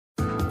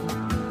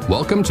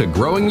Welcome to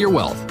Growing Your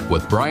Wealth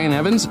with Brian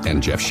Evans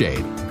and Jeff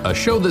Shade, a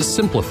show that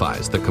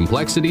simplifies the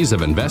complexities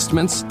of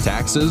investments,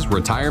 taxes,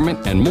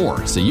 retirement, and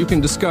more so you can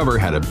discover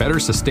how to better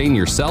sustain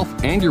yourself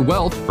and your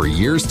wealth for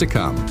years to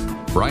come.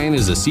 Brian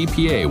is a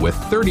CPA with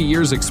 30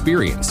 years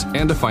experience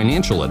and a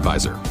financial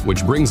advisor,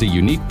 which brings a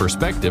unique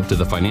perspective to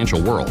the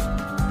financial world.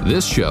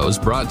 This show is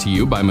brought to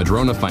you by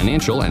Madrona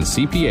Financial and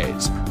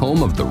CPAs,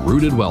 home of the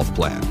Rooted Wealth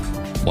Plan.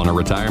 Want a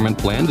retirement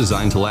plan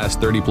designed to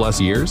last 30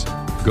 plus years?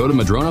 Go to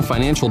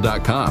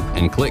MadronaFinancial.com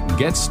and click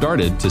Get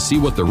Started to see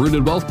what the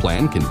Rooted Wealth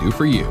Plan can do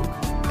for you.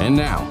 And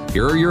now,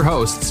 here are your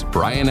hosts,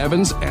 Brian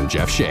Evans and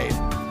Jeff Shade.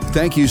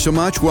 Thank you so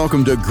much.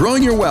 Welcome to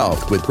Growing Your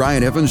Wealth with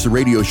Brian Evans, the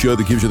radio show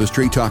that gives you the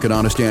straight talk and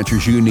honest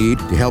answers you need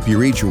to help you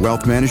reach your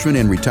wealth management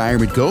and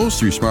retirement goals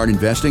through smart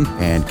investing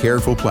and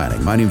careful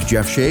planning. My name is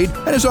Jeff Shade,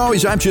 and as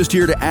always, I'm just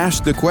here to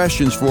ask the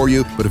questions for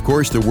you. But of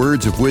course, the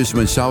words of wisdom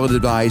and solid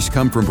advice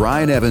come from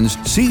Brian Evans,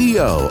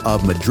 CEO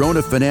of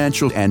Madrona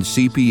Financial and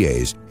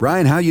CPAs.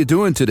 Brian, how you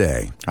doing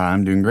today?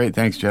 I'm doing great.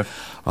 Thanks,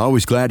 Jeff.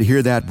 Always glad to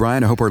hear that,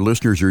 Brian. I hope our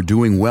listeners are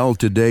doing well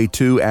today,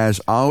 too.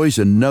 As always,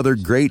 another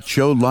great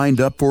show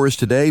lined up for us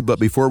today. But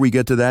before we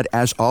get to that,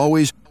 as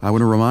always, I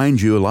want to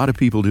remind you, a lot of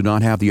people do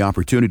not have the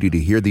opportunity to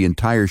hear the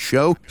entire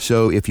show.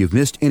 So if you've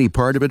missed any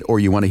part of it or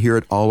you want to hear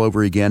it all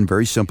over again,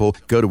 very simple.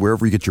 Go to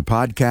wherever you get your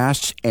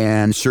podcasts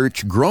and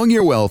search Growing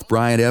Your Wealth,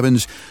 Brian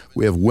Evans.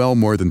 We have well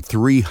more than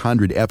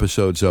 300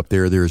 episodes up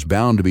there. There's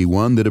bound to be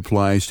one that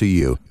applies to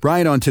you.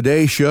 Brian, on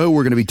today's show,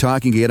 we're going to be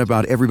talking again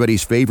about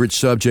everybody's favorite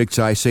subjects.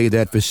 I say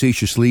that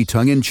facetiously,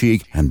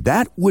 tongue-in-cheek, and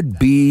that would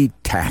be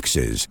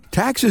taxes.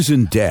 Taxes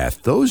and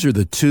death, those are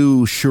the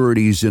two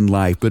sureties in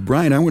life. But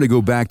Brian, I want to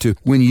go back to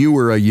when you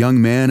were a young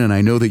man, and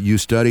I know that you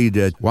studied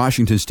at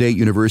Washington State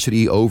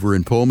University over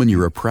in Pullman.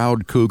 You're a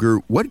proud Cougar.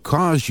 What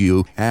caused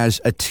you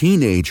as a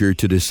teenager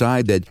to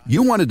decide that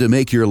you wanted to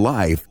make your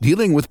life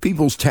dealing with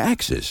people's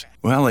taxes?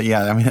 Well,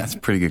 yeah, I mean, that's a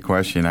pretty good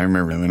question. I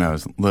remember when I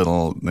was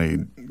little,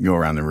 they'd go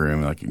around the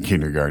room like in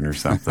kindergarten or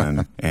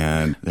something,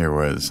 and there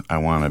was, I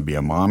want to be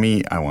a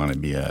mommy, I want to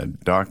be a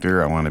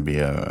doctor, I want to be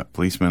a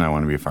policeman, I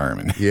want to be a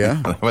fireman.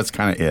 Yeah. That was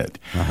kind of it.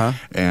 Uh-huh.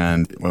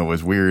 And what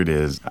was weird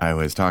is I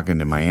was talking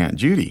to my Aunt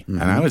Judy,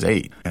 and I was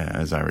 8,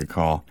 as I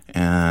recall.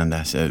 And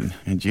I said,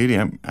 Aunt Judy,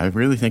 I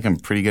really think I'm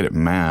pretty good at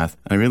math.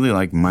 I really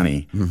like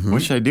money.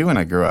 What should I do when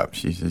I grow up?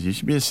 She says, you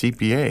should be a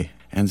CPA.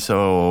 And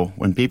so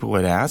when people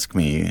would ask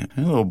me,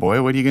 hey, little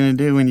boy, what are you going to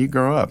do when you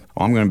grow up?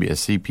 Well, I'm going to be a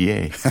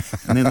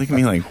CPA. And they look at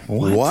me like,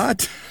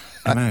 what?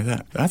 And I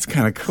thought, that's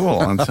kind of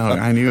cool. And so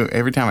I knew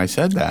every time I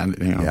said that,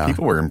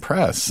 people were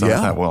impressed. So I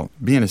thought, well,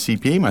 being a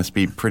CPA must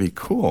be pretty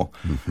cool.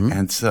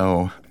 And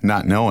so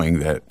not knowing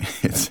that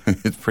it's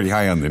pretty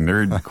high on the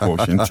nerd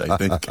quotient, I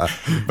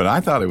think. But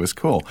I thought it was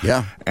cool.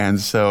 Yeah. And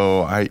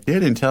so I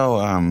did until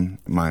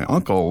my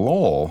Uncle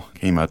Lowell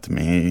came up to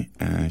me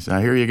and he said,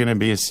 I hear you're going to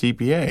be a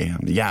CPA.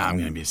 Yeah, I'm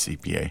going to be a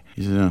CPA.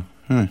 He said,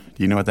 do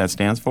you know what that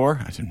stands for?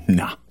 I said,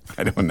 no.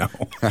 I don't know.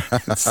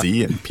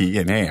 C and P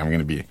and A. I'm going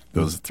to be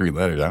those 3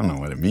 letters. I don't know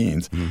what it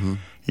means.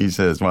 He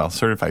says, well,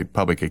 certified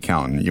public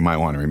accountant. You might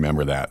want to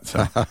remember that.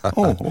 So,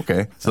 oh,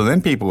 okay. So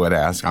then people would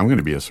ask, I'm going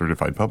to be a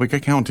certified public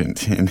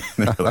accountant. And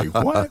they're like,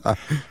 what?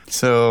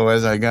 So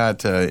as I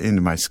got into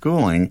my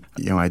schooling,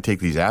 I take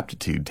these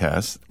aptitude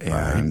tests,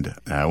 and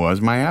that was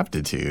my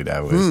aptitude.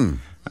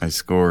 I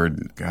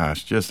scored,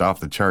 just off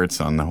the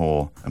charts on the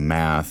whole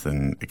math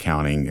and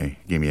accounting. They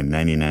gave me a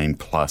 99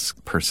 plus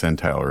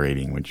percentile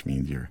rating, which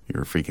means you're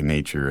a freak of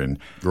nature. And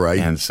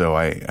so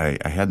I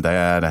had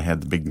that. I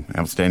had the big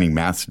outstanding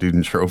math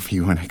student trophy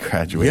when I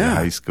graduated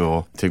high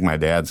school. Took my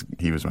dad's,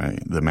 he was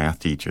the math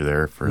teacher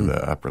there for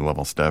the upper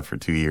level stuff for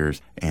 2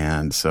 years.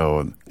 And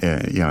so,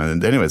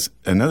 and then it was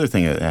another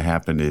thing that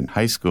happened in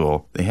high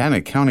school. They had an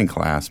accounting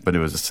class, but it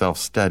was a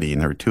self-study,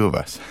 and there were 2 of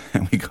us.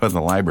 And we go to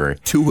the library.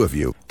 2 of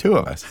you? 2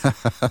 of us.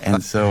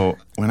 And so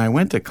when I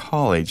went to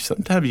college,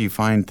 sometimes you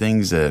find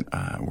things that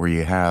where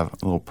you have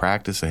a little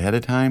practice ahead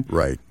of time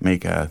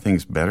make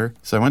things better.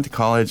 So I went to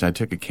college, I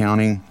took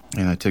accounting,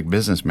 and I took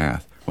business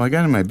math. Well, I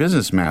got in my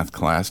business math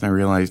class, and I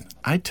realized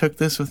I took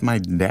this with my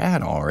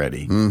dad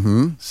already.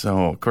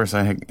 So, of course,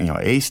 I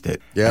aced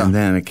it. Yeah. And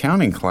then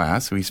accounting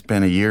class, we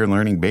spent a year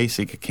learning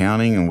basic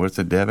accounting and what's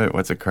a debit,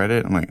 what's a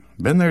credit. I'm like,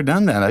 been there,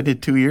 done that. I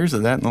did 2 years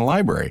of that in the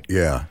library.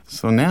 Yeah.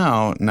 So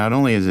now, not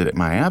only is it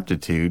my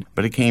aptitude,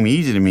 but it came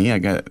easy to me. I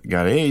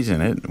got A's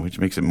in it, which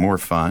makes it more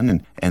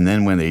fun. And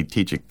then when they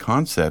teach a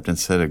concept,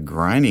 instead of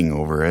grinding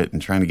over it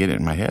and trying to get it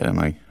in my head, I'm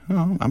like,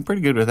 oh, I'm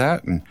pretty good with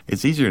that. And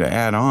it's easier to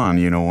add on,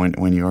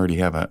 when you already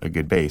have a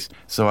good base.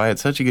 So I had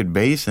such a good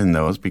base in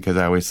those because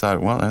I always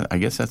thought, well, I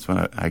guess that's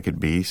what I could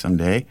be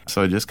someday.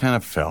 So it just kind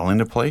of fell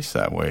into place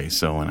that way.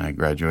 So when I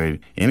graduated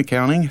in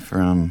accounting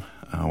from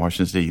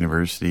Washington State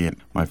University,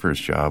 my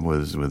first job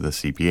was with a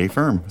CPA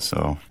firm.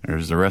 So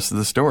there's the rest of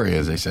the story,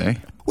 as they say.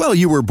 Well,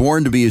 you were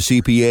born to be a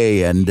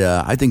CPA, and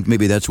I think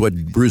maybe that's what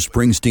Bruce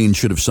Springsteen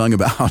should have sung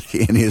about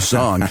in his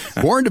song,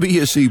 Born to be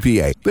a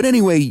CPA. But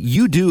anyway,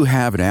 you do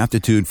have an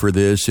aptitude for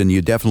this, and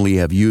you definitely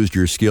have used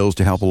your skills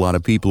to help a lot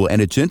of people.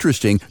 And it's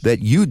interesting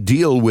that you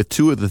deal with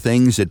two of the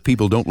things that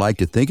people don't like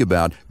to think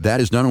about.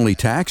 That is not only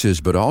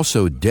taxes, but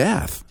also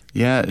death.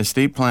 Yeah,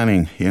 estate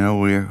planning,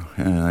 we're,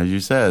 as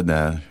you said,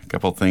 a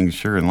couple of things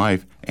sure in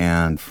life.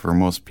 And for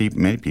most people,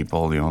 many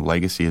people,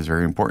 legacy is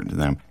very important to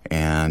them.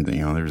 And,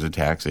 there's a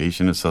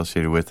taxation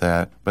associated with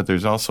that. But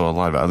there's also a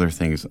lot of other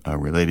things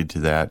related to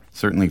that.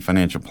 Certainly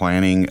financial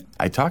planning.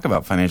 I talk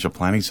about financial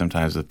planning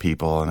sometimes with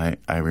people, and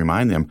I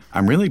remind them,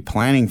 I'm really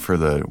planning for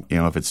the,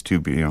 if it's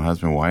two,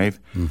 husband, wife,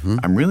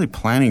 I'm really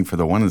planning for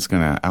the one that's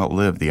going to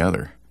outlive the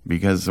other.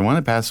 Because the one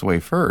that passes away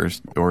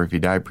first, or if you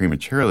die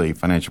prematurely,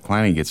 financial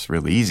planning gets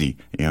really easy.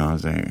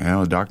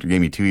 The doctor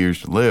gave me 2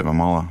 years to live.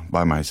 I'm all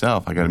by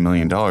myself. I got $1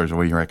 million. What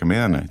do you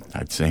recommend?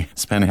 I'd say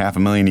spend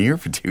 $500,000 a year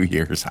for 2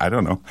 years. I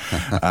don't know.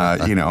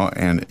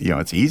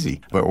 It's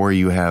easy. But where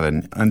you have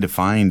an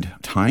undefined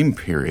time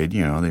period,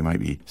 they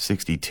might be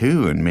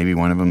 62 and maybe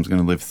one of them is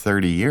going to live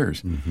 30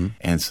 years.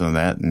 And so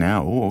that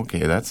now,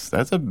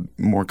 that's a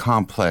more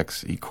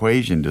complex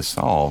equation to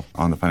solve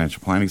on the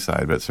financial planning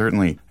side. But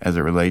certainly as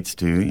it relates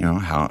to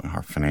how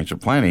our financial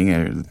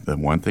planning, the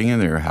one thing in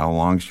there, how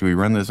long should we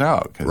run this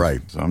out?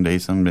 Because someday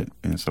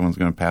someone's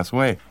going to pass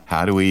away.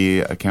 How do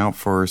we account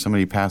for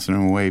somebody passing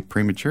away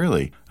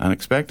prematurely,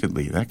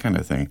 unexpectedly, that kind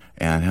of thing?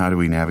 And how do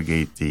we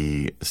navigate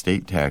the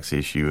estate tax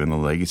issue and the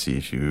legacy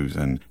issues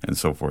and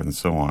so forth and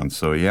so on?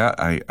 So,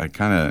 I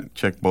kind of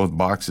check both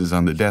boxes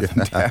on the death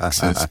and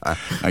taxes.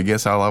 I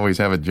guess I'll always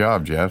have a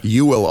job, Jeff.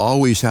 You will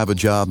always have a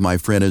job, my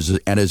friend.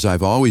 And as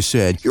I've always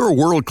said, you're a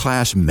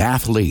world-class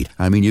mathlete.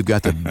 I mean, you've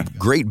got the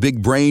great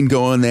big brain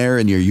going there,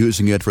 and you're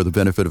using it for the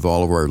benefit of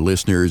all of our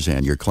listeners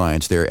and your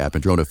clients there at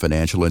Madrona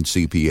Financial and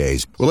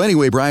CPAs. Well,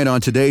 anyway, Brian, on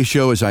today's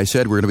show, as I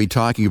said, we're going to be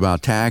talking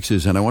about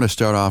taxes, and I want to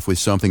start off with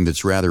something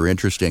that's rather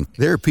interesting.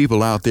 There are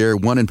people out there,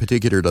 one in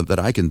particular that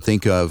I can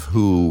think of,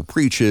 who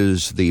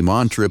preaches the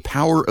mantra,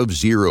 power of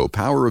zero,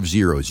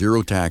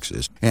 zero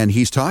taxes. And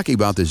he's talking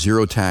about the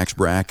zero tax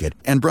bracket.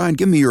 And Brian,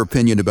 give me your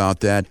opinion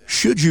about that.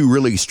 Should you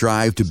really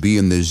strive to be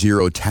in the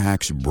zero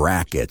tax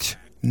bracket?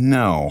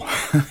 No,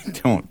 I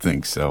don't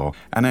think so.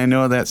 And I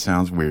know that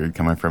sounds weird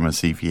coming from a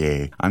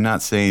CPA. I'm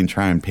not saying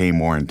try and pay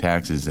more in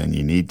taxes than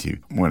you need to.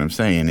 What I'm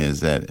saying is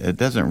that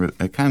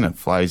it kind of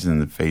flies in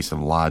the face of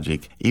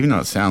logic, even though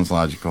it sounds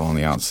logical on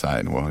the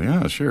outside. Well,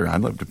 yeah, sure,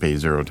 I'd love to pay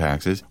zero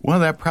taxes.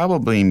 Well, that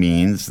probably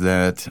means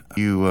that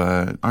you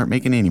aren't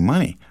making any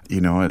money.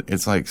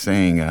 It's like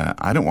saying,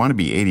 I don't want to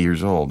be 80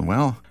 years old.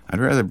 Well, I'd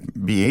rather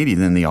be 80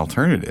 than the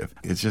alternative.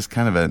 It's just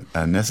kind of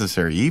a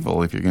necessary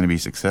evil if you're going to be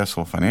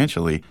successful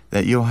financially,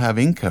 that you'll have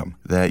income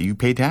that you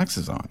pay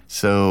taxes on.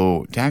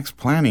 So tax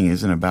planning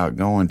isn't about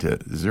going to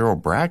zero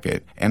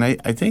bracket. And I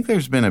think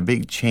there's been a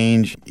big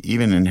change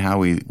even in how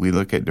we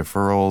look at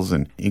deferrals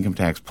and income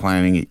tax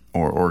planning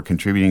or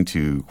contributing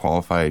to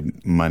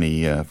qualified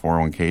money,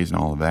 401ks and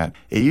all of that.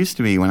 It used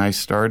to be when I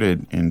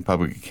started in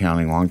public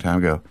accounting a long time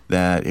ago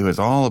that it was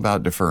all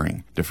about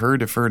deferring. Defer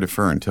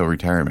until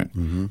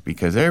retirement.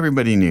 Because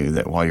everybody knew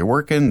that while you're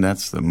working,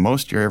 that's the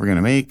most you're ever going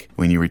to make.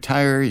 When you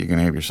retire, you're going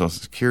to have your Social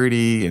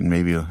Security and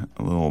maybe a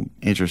little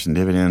interest and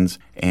dividends,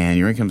 and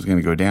your income's going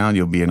to go down.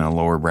 You'll be in a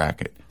lower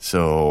bracket.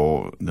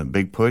 So the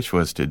big push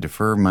was to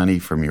defer money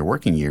from your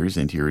working years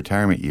into your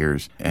retirement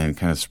years and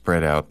kind of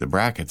spread out the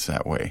brackets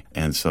that way.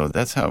 And so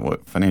that's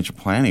what financial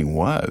planning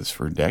was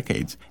for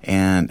decades.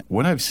 And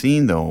what I've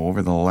seen, though,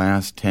 over the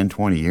last 10,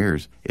 20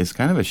 years is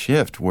kind of a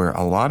shift where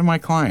a lot of my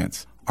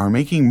clients are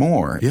making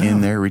more in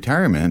their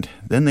retirement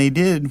than they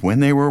did when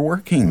they were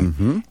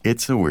working.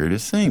 It's the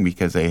weirdest thing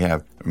because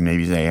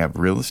maybe they have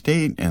real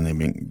estate and they've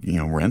been,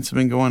 rents have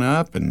been going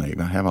up and they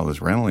have all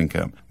this rental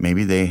income.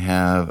 Maybe they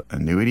have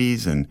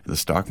annuities and the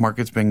stock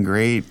market's been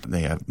great.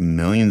 They have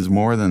millions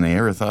more than they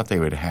ever thought they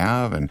would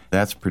have, and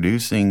that's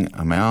producing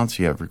amounts.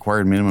 You have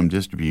required minimum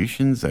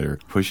distributions that are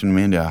pushing them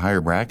into a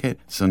higher bracket.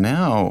 So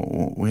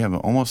now we have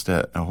almost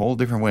a whole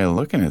different way of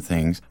looking at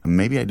things.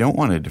 Maybe I don't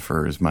want to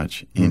defer as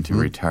much into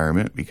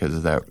retirement because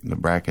of the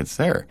brackets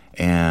there.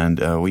 And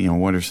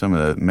what are some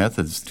of the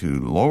methods to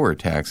lower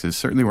taxes?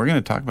 Certainly we're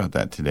going to talk about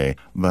that today,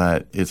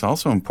 but it's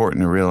also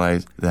important to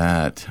realize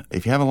that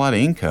if you have a lot of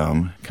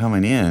income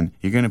coming in,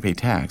 you're going to pay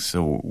tax.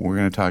 So we're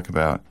going to talk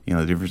about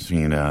the difference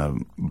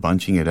between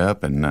bunching it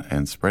up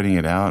and spreading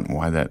it out, and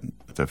why the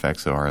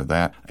effects are of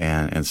that,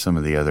 and some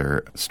of the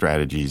other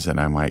strategies that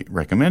I might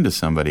recommend to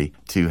somebody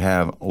to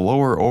have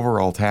lower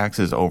overall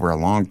taxes over a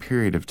long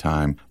period of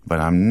time. But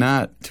I'm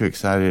not too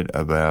excited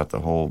about the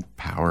whole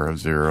power of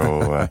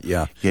zero,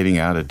 getting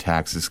out of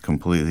taxes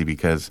completely,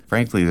 because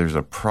frankly, there's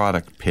a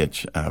product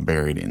pitch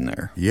buried in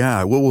there.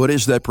 Yeah. Well, what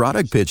is that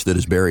product pitch that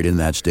is buried in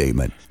that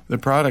statement? The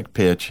product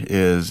pitch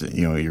is,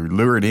 you're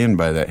lured in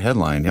by that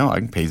headline. I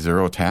can pay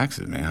zero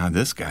taxes, man.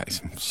 This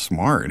guy's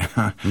smart.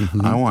 I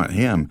want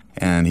him.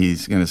 And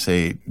he's going to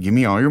say, give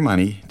me all your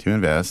money to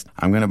invest.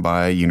 I'm going to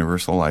buy a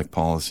universal life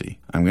policy.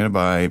 I'm going to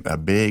buy a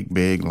big,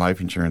 big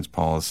life insurance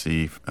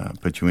policy,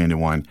 put you into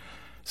one,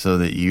 so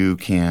that you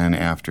can,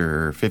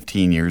 after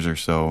 15 years or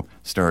so,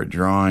 start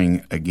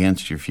drawing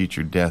against your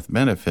future death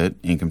benefit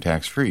income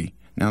tax free.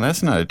 Now,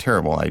 that's not a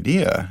terrible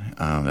idea.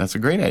 That's a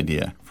great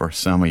idea for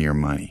some of your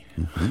money.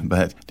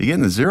 But to get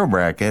in the zero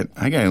bracket,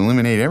 I got to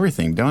eliminate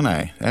everything, don't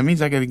I? That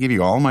means I got to give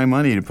you all my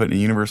money to put in a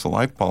universal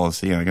life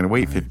policy, and I got to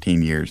wait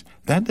 15 years.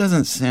 That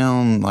doesn't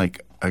sound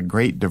like a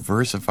great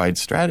diversified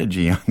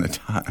strategy on the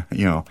top,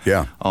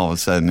 all of a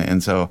sudden.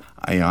 And so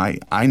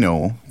I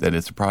know that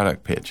it's a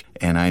product pitch,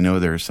 and I know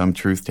there's some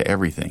truth to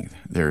everything.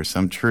 There's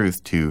some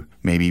truth to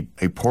maybe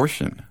a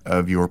portion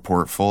of your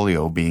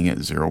portfolio being at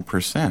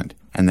 0%.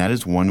 And that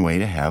is one way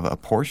to have a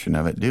portion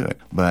of it do it.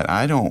 But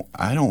I don't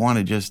want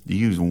to just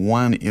use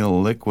one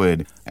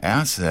illiquid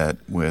asset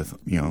with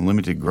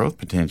limited growth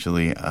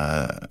potentially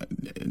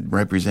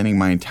representing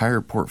my entire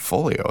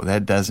portfolio.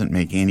 That doesn't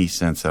make any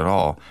sense at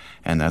all.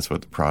 And that's what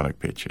the product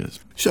pitch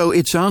is. So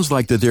it sounds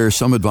like that there are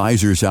some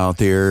advisors out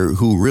there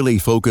who really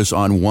focus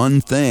on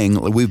one thing.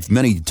 We've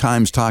many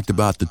times talked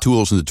about the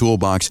tools in the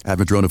toolbox at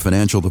Madrona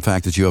Financial, the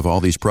fact that you have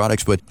all these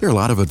products, but there are a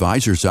lot of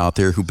advisors out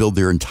there who build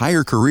their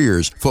entire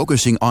careers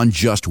focusing on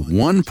just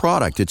one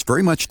product. It's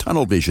very much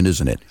tunnel vision,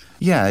 isn't it?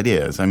 Yeah, it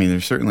is. I mean,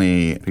 there's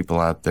certainly people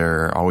out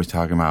there always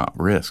talking about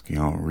risk.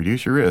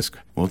 Reduce your risk.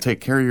 We'll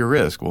take care of your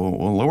risk.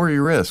 We'll lower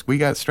your risk. We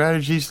got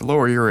strategies to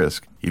lower your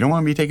risk. You don't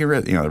want to be taking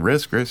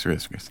risk.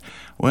 Risk.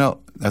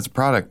 Well, that's a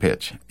product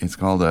pitch. It's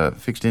called a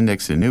fixed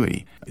index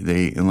annuity.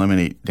 They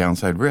eliminate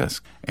downside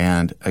risk.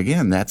 And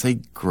again, that's a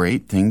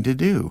great thing to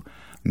do.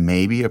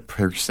 Maybe a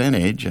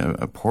percentage,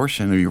 a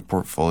portion of your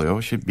portfolio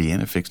should be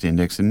in a fixed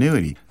index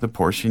annuity, the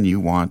portion you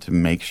want to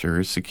make sure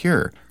is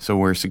secure. So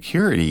where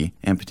security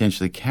and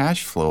potentially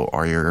cash flow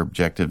are your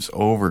objectives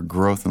over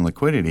growth and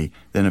liquidity,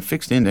 then a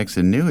fixed index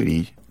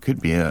annuity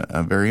could be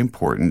a very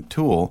important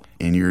tool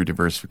in your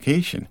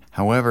diversification.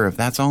 However, if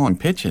that's all I'm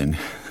pitching,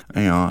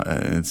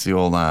 it's the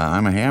old,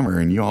 I'm a hammer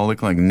and you all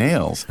look like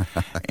nails.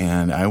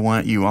 And I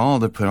want you all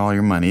to put all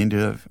your money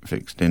into a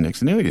fixed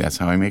index annuity. That's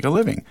how I make a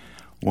living.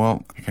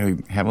 Well, I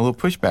gotta have a little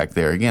pushback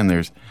there. Again,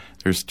 there's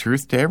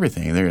truth to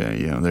everything.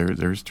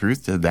 There's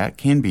truth to that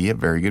can be a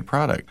very good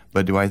product.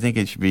 But do I think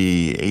it should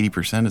be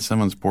 80% of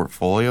someone's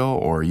portfolio,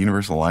 or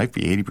Universal Life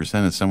be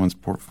 80% of someone's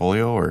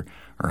portfolio, or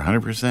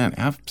 100%?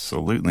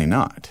 Absolutely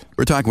not.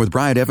 We're talking with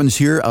Brian Evans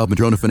here of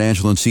Madrona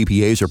Financial and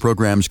CPAs. Our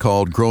program's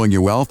called Growing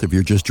Your Wealth. If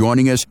you're just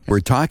joining us, we're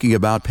talking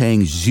about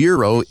paying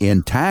zero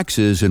in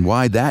taxes and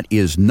why that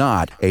is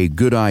not a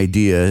good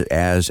idea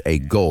as a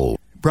goal.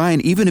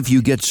 Brian, even if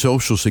you get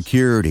Social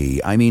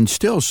Security,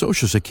 still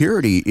Social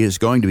Security is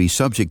going to be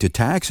subject to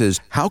taxes.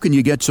 How can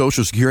you get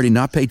Social Security and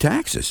not pay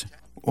taxes?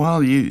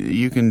 Well,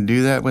 you can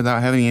do that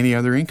without having any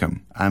other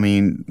income. A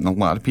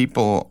lot of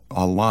people,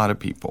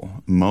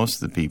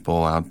 most of the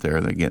people out there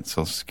that get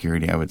Social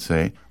Security, I would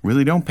say,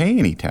 really don't pay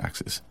any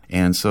taxes.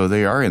 And so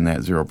they are in that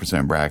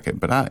 0% bracket.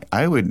 But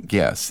I would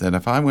guess that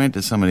if I went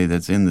to somebody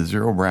that's in the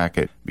zero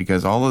bracket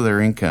because all of their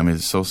income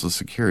is Social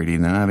Security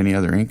and they don't have any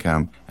other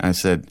income, and I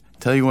said,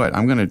 tell you what,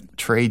 I'm going to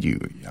trade you.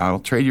 I'll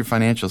trade your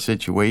financial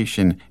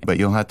situation, but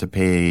you'll have to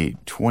pay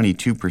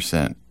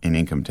 22% in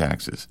income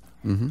taxes.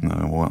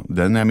 Well,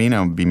 doesn't that mean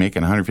I'll be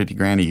making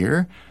 $150,000 a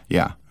year?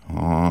 Yeah.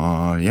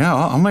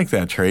 I'll make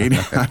that trade.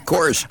 Of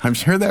course. I'm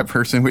sure that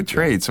person would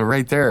trade. So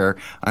right there,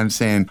 I'm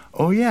saying,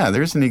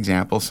 there's an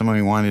example.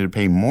 Somebody wanted to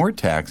pay more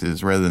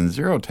taxes rather than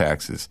zero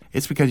taxes.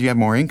 It's because you have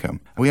more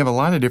income. We have a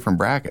lot of different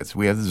brackets.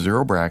 We have the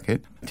zero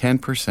bracket,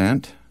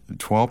 10%, the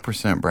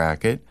 12%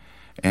 bracket.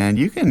 And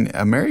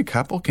a married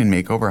couple can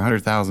make over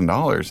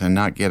 $100,000 and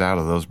not get out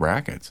of those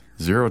brackets,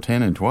 0,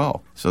 10, and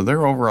 12. So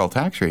their overall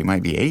tax rate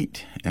might be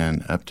 8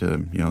 and up to,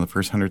 the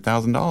first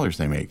 $100,000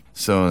 they make.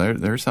 So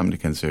there's something to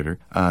consider.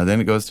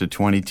 Then it goes to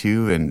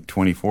 22 and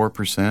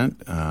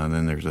 24%.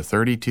 Then there's a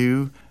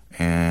 32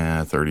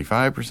 and a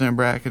 35%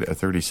 bracket, a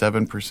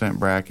 37%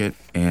 bracket,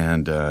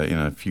 and in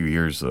a few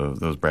years,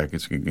 those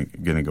brackets are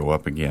going to go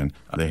up again.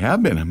 They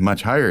have been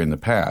much higher in the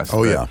past.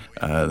 Oh, yeah.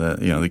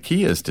 The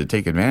key is to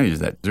take advantage of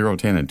that 0,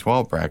 10, and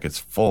 12 brackets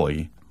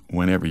fully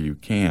whenever you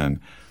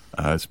can,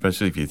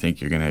 especially if you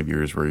think you're going to have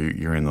years where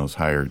you're in those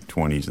higher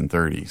 20s and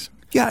 30s.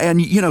 Yeah,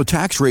 and,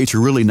 tax rates are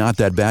really not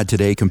that bad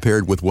today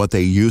compared with what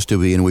they used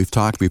to be, and we've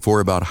talked before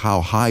about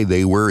how high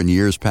they were in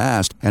years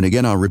past. And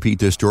again, I'll repeat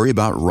this story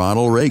about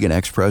Ronald Reagan,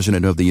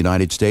 ex-president of the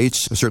United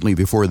States. Certainly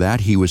before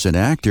that, he was an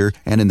actor,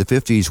 and in the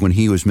 50s when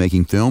he was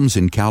making films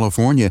in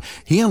California,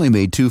 he only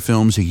made 2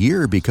 films a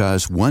year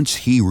because once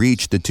he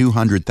reached the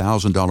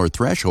 $200,000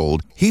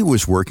 threshold, he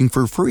was working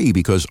for free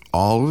because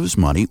all of his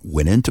money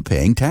went into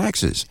paying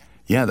taxes.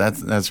 Yeah,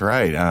 that's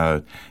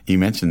right. You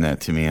mentioned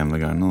that to me. I'm like,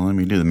 no, let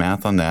me do the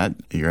math on that.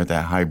 You're at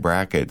that high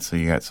bracket, so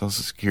you got Social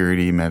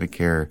Security,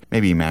 Medicare,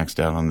 maybe you maxed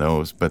out on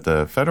those, but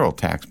the federal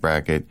tax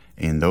bracket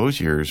in those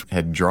years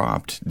had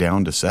dropped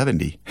down to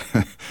 70.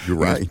 You're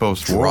right. It was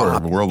post-war,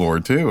 World War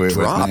II. It was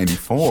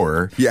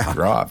 94. Yeah.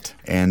 Dropped.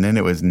 And then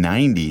it was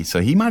 90.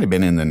 So he might have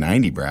been in the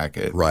 90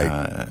 bracket. Right.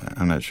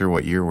 I'm not sure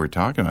what year we're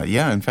talking about.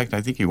 Yeah, in fact,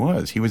 I think he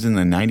was. He was in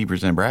the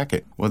 90%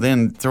 bracket. Well,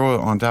 then throw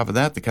on top of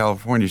that the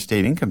California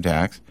state income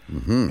tax.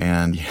 Mm-hmm.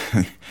 And,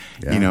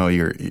 you know,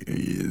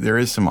 there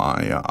is some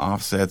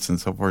offsets and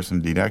so forth,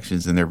 some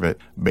deductions in there. But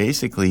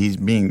basically, he's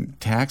being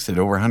taxed at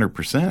over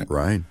 100%.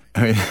 Right.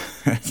 I mean,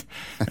 that's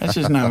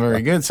just not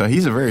very good. So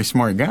he's a very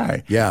smart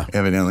guy,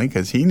 evidently,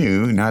 because he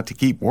knew not to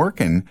keep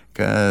working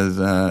because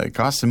it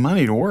costs him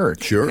money to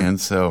work. Sure.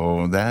 And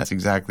so that's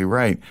exactly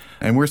right.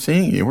 And we're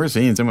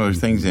seeing some of those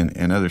things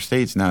in other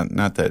states.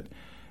 Not that,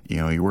 you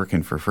know, you're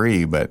working for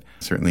free, but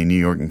certainly New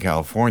York and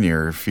California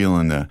are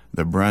feeling the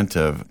brunt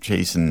of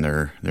chasing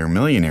their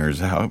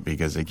millionaires out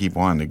because they keep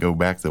wanting to go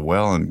back to the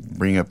well and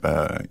bring up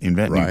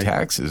invent new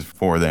taxes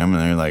for them.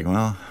 And they're like,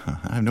 well,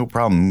 I have no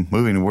problem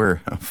moving to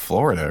where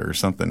Florida or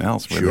something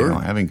else where they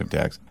don't have income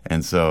tax.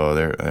 And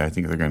so I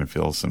think they're going to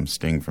feel some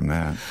sting from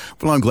that.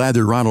 Well, I'm glad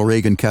that Ronald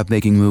Reagan kept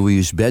making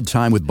movies.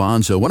 Bedtime with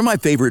Bonzo, one of my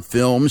favorite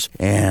films,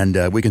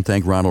 and we can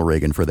thank Ronald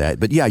Reagan for that.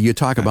 But yeah, you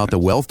talk about the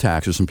wealth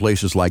taxes in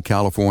places like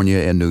California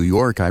and New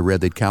York. I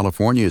read that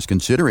California is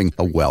considering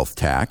a wealth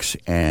tax.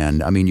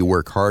 And I mean, you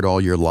work hard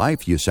all your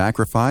life, you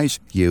sacrifice,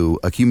 you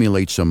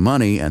accumulate some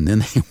money, and then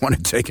they want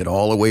to take it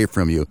all away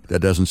from you. That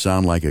doesn't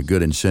sound like a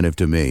good incentive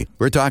to me.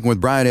 We're talking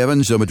with Brian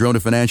Evans of Madrona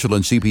Financial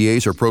and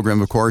CPAs. Our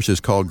program, of course, is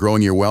called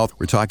Growing Your Wealth.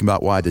 We're talking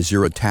about why the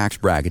zero tax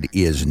bracket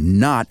is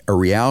not a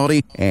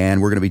reality.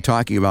 And we're going to be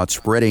talking about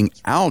spreading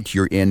out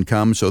your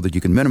income so that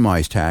you can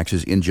minimize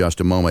taxes in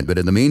just a moment. But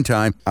in the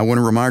meantime, I want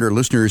to remind our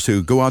listeners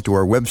to go out to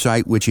our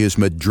website, which is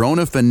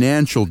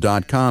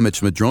MadronaFinancial.com.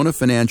 It's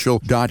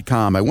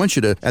MadronaFinancial.com. I want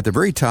you to, at the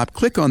very top,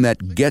 click on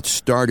that Get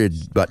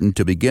Started button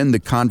to begin the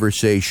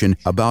conversation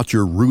about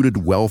your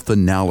rooted wealth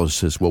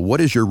analysis. Well,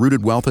 what is your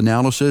rooted wealth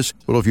analysis?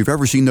 Well, if you've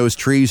ever seen those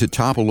trees that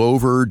topple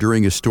over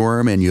during a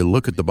storm and you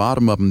look at the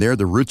bottom of them there,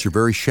 the roots are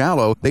very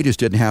shallow. They just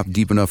didn't have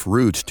deep enough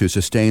roots to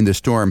sustain the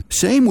storm.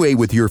 Same way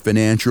with your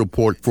financial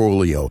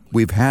portfolio.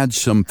 We've had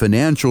some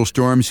financial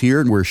storms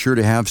here, and we're sure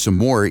to have some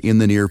more in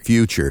the near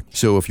future.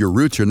 So if your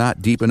roots are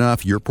not deep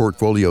enough, your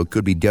portfolio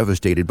could be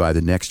devastated by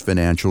the next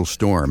financial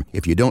storm.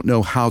 If you don't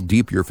know how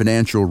deep your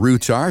financial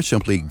roots are,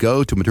 simply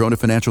go to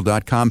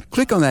MadronaFinancial.com,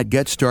 click on that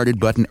Get Started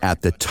button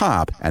at the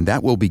top, and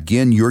that will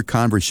begin your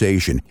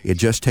conversation. It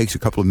just takes a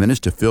couple of minutes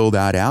to fill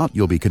that out.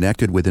 You'll be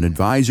connected with an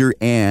advisor,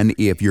 and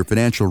if your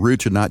financial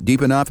roots are not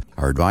deep enough,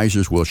 our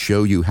advisors will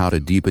show you how to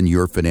deepen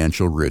your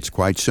financial roots.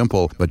 Quite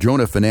simple.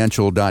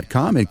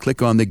 MadronaFinancial.com and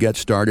click on the Get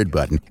Started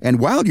button. And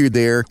while you're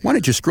there, why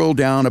don't you scroll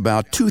down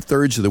about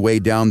 2/3 of the way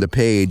down the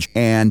page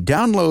and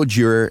download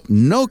your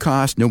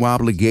no-cost,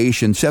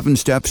 no-obligation 7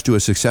 Steps to a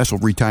Successful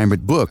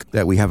Retirement book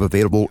that we have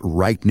available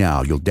right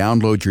now. You'll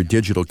download your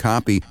digital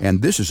copy,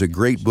 and this is a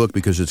great book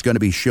because it's going to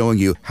be showing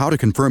you how to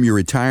confirm your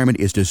retirement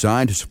is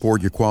designed to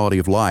support your quality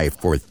of life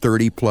for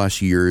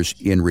 30-plus years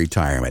in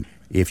retirement.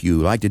 If you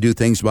like to do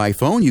things by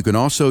phone, you can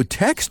also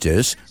text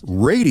us,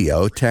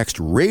 text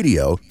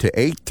radio to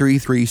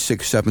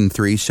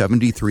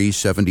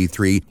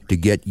 833-673-7373 to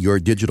get your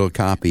digital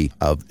copy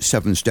of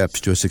 7 Steps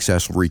to a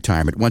Successful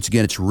Retirement. Once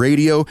again, it's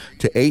radio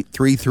to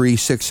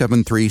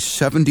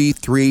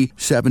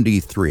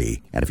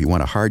 833-673-7373. And if you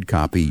want a hard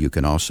copy, you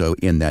can also,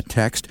 in that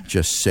text,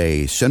 just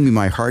say, send me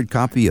my hard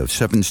copy of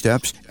 7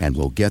 Steps, and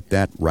we'll get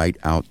that right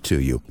out to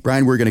you.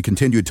 Brian, we're going to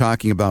continue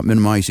talking about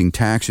minimizing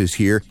taxes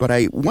here, but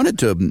I wanted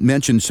to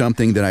mention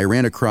something that I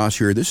ran across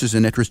here. This is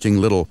an interesting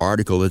little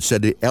article that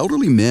said that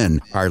elderly men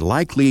are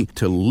likely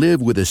to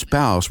live with a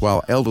spouse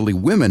while elderly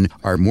women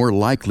are more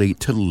likely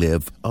to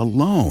live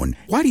alone.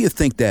 Why do you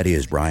think that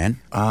is, Brian?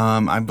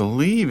 I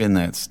believe in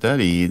that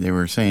study they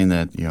were saying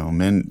that, you know,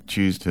 men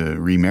choose to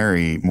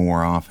remarry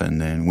more often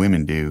than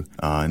women do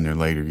in their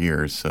later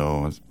years.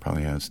 So it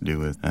probably has to do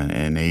with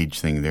an age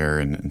thing there,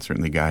 and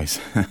certainly guys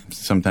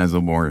sometimes a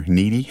little more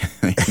needy.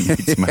 They need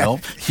some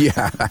help.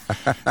 Yeah.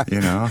 You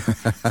know,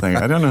 like,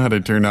 I don't know how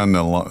to turn on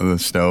the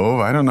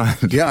stove. I don't know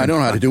how to I don't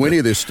know how to do any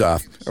of this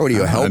stuff. Or are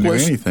you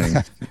helpless? I don't do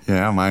anything.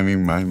 Yeah,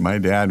 my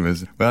dad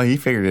was, well, he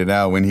figured it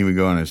out when he would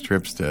go on his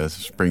trips to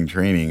spring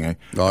training. I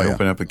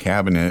opened up a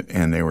cabinet,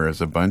 and there was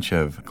a bunch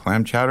of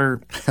clam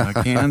chowder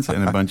cans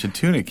and a bunch of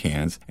tuna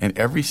cans. And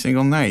every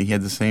single night, he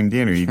had the same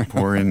dinner. He'd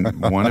pour in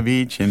one of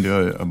each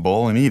into a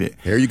bowl and eat it.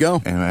 There you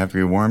go. And after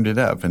he warmed it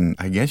up, and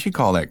I guess you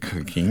call that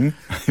cooking.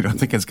 I don't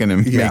think it's going to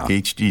make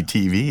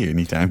HGTV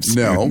anytime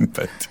soon. No.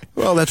 But,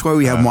 well, that's why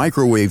we have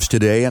microwaves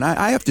today. And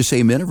I have to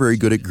say, men are very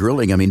good at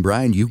grilling. I mean,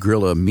 Brian, you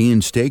grill a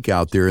mean steak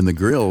out there in the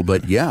grill.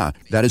 But yeah,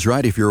 that is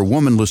right. If you're a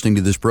woman listening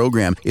to this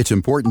program, it's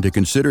important to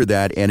consider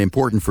that, and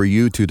important for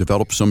you to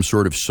develop some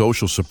sort of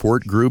social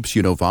support groups,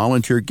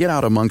 volunteer, get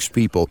out amongst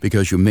people,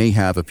 because you may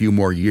have a few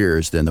more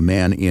years than the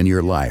man in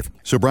your life.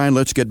 So, Brian,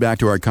 let's get back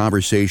to our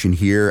conversation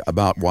here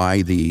about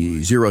why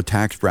the zero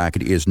tax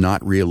bracket is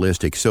not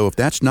realistic. So if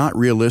that's not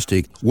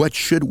realistic, what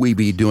should we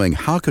be doing?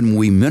 How can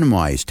we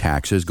minimize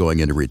taxes going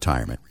into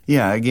retirement?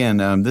 Yeah,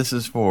 again, this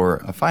is for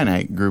a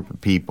finite group of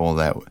people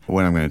that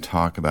what I'm going to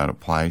talk about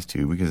applies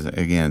to because,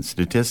 again,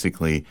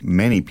 statistically,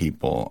 many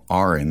people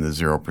are in the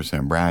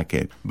 0%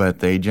 bracket, but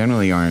they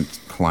generally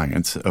aren't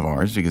clients of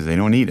ours because they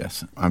don't need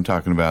us. I'm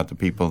talking about the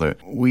people that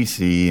we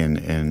see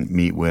and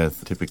meet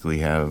with typically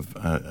have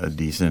a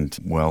decent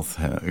wealth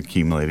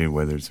accumulated,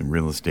 whether it's in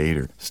real estate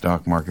or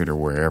stock market or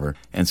wherever.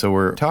 And so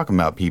we're talking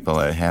about people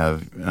that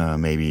have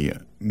maybe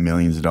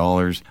millions of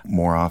dollars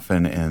more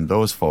often, and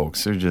those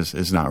folks,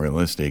 it's not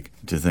realistic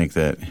to think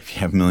that if you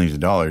have millions of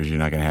dollars, you're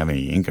not going to have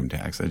any income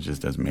tax. That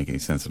just doesn't make any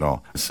sense at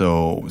all.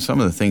 So some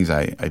of the things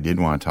I did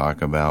want to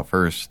talk about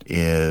first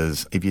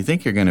is if you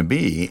think you're going to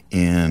be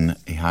in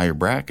a higher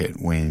bracket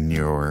when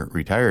you're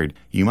retired,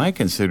 you might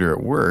consider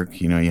at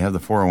work, you have the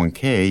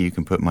 401k you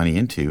can put money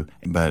into,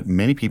 but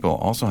many people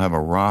also have a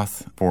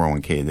Roth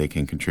 401k they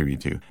can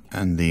contribute to.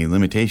 And the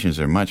limitations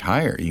are much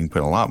higher. You can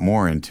put a lot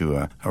more into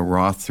a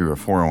Roth through a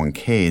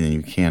 401k than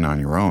you can on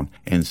your own.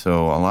 And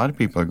so a lot of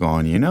people are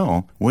going,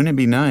 wouldn't it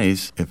be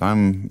nice if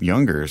I'm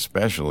younger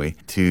especially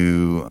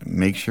to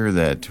make sure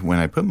that when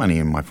I put money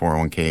in my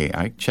 401k,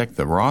 I check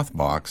the Roth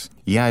box.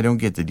 Yeah, I don't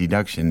get the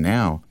deduction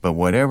now, but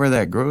whatever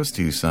that grows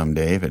to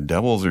someday, if it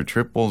doubles or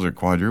triples or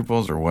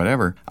quadruples or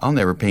whatever, I'll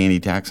never pay any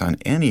tax on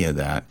any of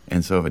that.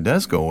 And so if it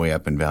does go way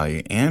up in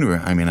value and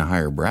I'm in a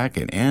higher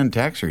bracket and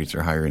tax rates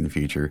are higher in the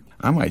future,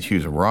 I might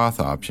choose a Roth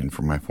option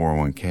for my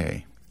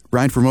 401k.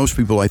 Brian, for most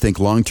people, I think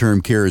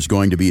long-term care is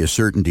going to be a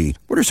certainty.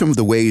 What are some of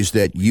the ways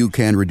that you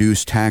can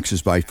reduce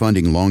taxes by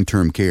funding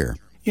long-term care?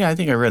 Yeah, I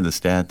think I read the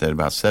stat that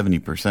about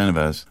 70% of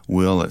us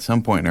will at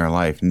some point in our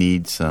life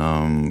need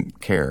some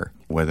care.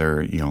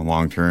 Whether,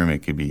 long-term,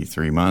 it could be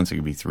 3 months, it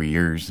could be 3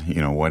 years,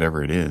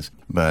 whatever it is.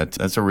 But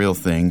that's a real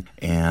thing.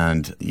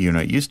 And,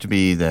 it used to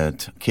be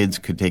that kids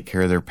could take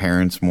care of their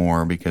parents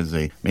more because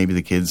maybe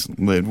the kids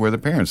lived where the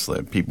parents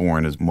lived. People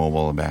weren't as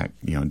mobile back,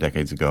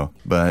 decades ago.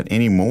 But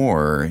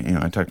anymore,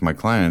 I talk to my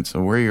clients,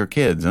 so where are your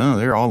kids? Oh,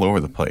 they're all over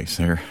the place.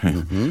 They're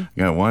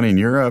got one in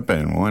Europe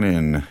and one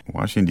in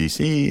Washington,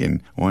 D.C.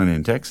 and one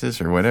in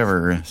Texas or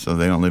whatever, so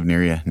they don't live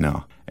near you?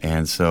 No.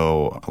 And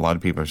so a lot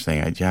of people are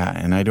saying,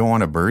 and I don't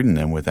want to burden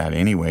them with that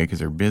anyway because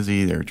they're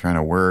busy, they're trying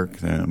to work,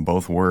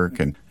 both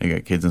work, and they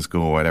got kids in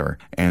school, whatever.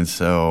 And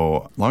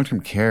so long-term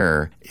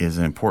care is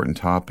an important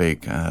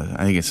topic. I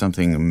think it's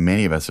something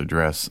many of us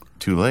address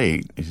too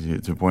late to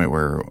the point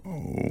where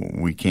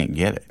we can't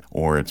get it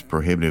or it's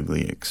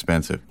prohibitively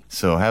expensive.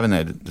 So having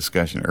that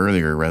discussion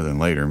earlier rather than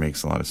later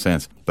makes a lot of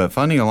sense. But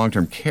funding a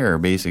long-term care,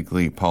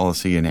 basically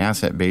policy, an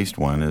asset-based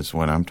one is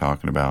what I'm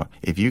talking about.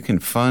 If you can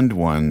fund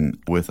one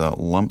with a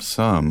lump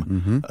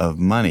sum of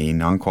money,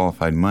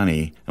 non-qualified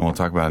money, and we'll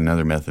talk about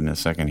another method in a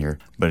second here,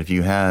 but if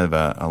you have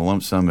a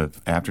lump sum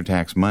of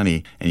after-tax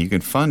money and you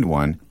can fund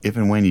one, if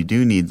and when you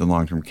do need the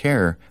long-term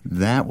care,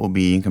 that will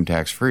be income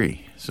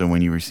tax-free. So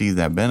when you receive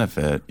that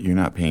benefit, you're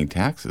not paying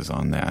taxes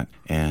on that.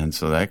 And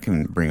so that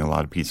can bring a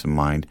lot of peace of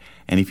mind.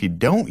 And if you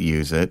don't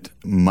use it,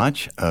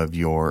 much of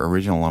your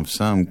original lump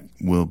sum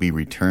will be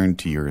returned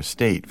to your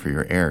estate for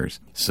your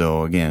heirs.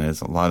 So again, there's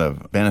a lot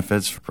of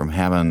benefits from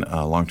having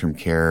long-term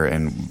care,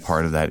 and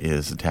part of that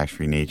is the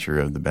tax-free nature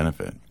of the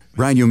benefit.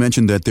 Brian, you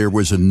mentioned that there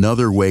was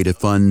another way to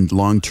fund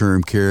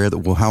long-term care that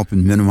will help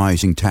in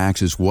minimizing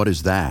taxes. What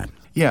is that?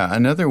 Yeah,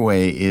 another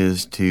way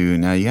is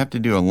now you have to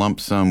do a lump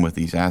sum with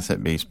these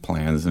asset-based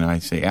plans. And I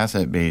say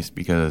asset-based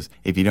because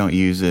if you don't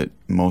use it,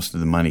 most of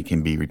the money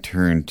can be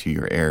returned to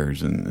your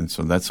heirs. And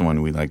so that's the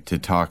one we like to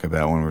talk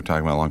about when we're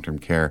talking about long-term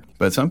care.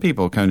 But some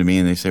people come to me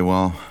and they say,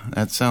 well,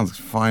 that sounds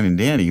fine and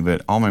dandy,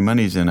 but all my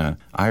money's in an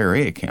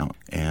IRA account.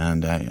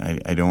 And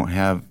I don't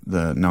have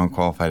the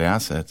non-qualified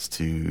assets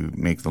to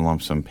make the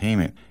lump sum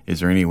payment. Is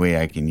there any way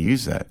I can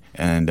use that?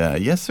 And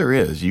yes, there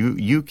is.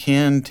 You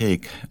can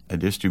take a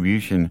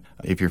distribution,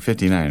 if you're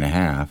 59 and a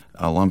half,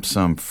 a lump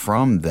sum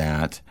from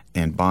that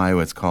and buy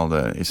what's called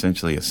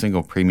essentially a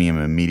single premium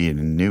immediate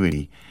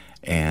annuity.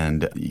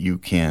 And you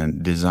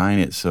can design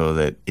it so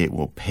that it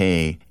will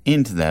pay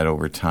into that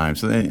over time.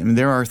 So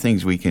there are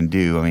things we can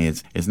do. I mean,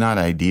 it's not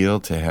ideal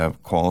to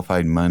have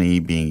qualified money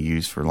being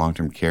used for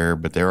long-term care,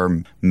 but there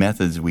are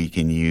methods we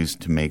can use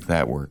to make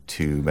that work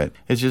too. But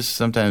it's just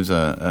sometimes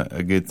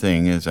a good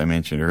thing, as I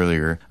mentioned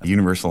earlier.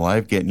 Universal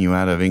Life getting you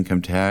out of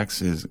income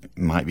tax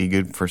might be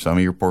good for some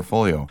of your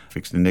portfolio.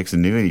 Fixed index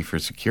annuity for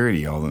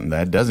security, although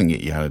that doesn't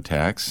get you out of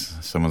tax.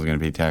 Someone's going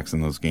to pay tax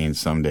on those gains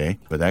someday,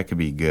 but that could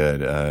be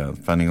good.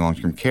 Funding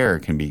long-term care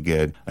can be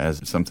good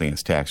as something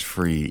that's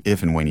tax-free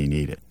if and when you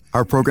need it.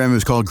 Our program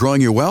is called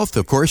Growing Your Wealth.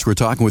 Of course, we're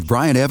talking with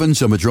Brian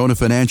Evans of Madrona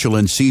Financial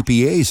and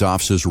CPA's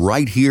offices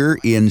right here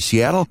in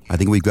Seattle. I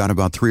think we've got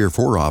about 3 or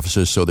 4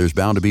 offices, so there's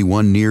bound to be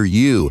one near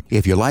you.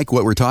 If you like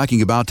what we're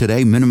talking about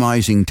today,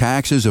 minimizing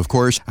taxes, of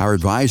course,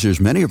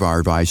 many of our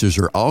advisors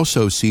are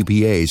also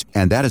CPAs,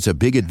 and that is a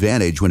big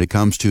advantage when it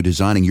comes to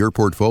designing your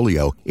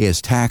portfolio,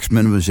 is tax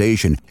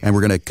minimization. And we're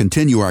going to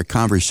continue our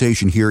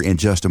conversation here in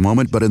just a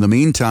moment, but in the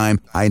meantime,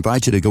 I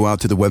invite you to go out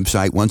to the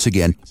website once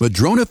again,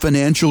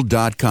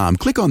 madronafinancial.com.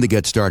 Click on on the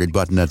Get Started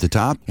button at the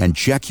top and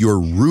check your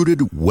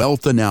rooted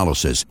wealth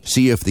analysis.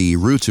 See if the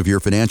roots of your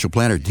financial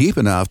plan are deep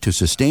enough to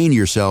sustain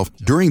yourself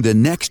during the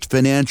next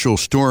financial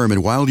storm.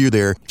 And while you're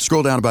there,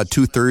 scroll down about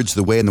 2/3 of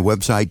the way in the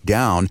website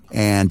down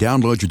and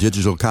download your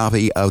digital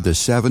copy of the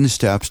 7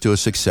 Steps to a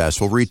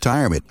Successful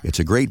Retirement. It's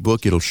a great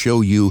book. It'll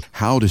show you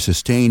how to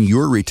sustain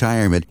your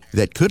retirement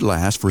that could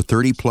last for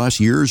 30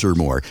 plus years or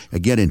more.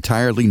 Again,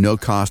 entirely no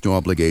cost, no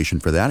obligation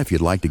for that. If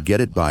you'd like to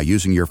get it by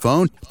using your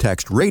phone,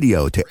 text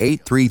radio to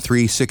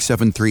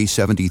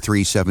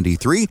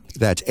 833-673-7373.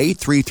 That's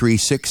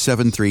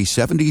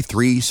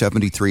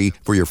 833-673-7373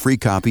 for your free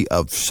copy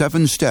of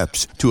 7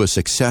 Steps to a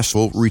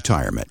Successful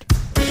Retirement.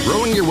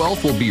 Growing Your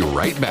Wealth will be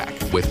right back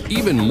with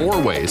even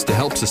more ways to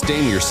help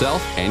sustain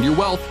yourself and your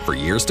wealth for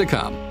years to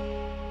come.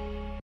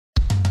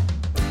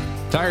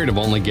 Tired of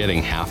only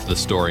getting half the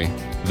story?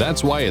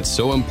 That's why it's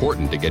so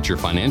important to get your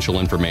financial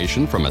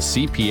information from a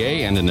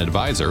CPA and an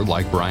advisor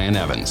like Brian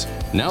Evans.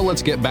 Now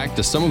let's get back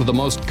to some of the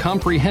most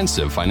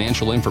comprehensive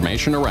financial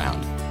information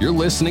around. You're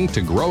listening to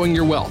Growing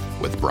Your Wealth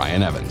with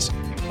Brian Evans.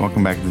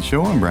 Welcome back to the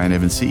show. I'm Brian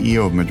Evans,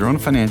 CEO of Madrona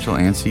Financial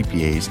and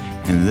CPAs.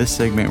 And in this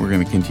segment, we're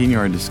going to continue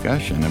our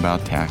discussion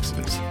about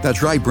taxes.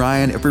 That's right,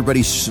 Brian.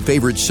 Everybody's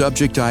favorite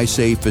subject, I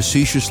say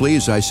facetiously,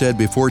 as I said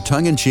before,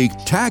 tongue-in-cheek,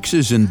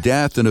 taxes and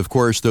death. And of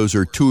course, those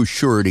are 2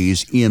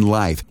 sureties in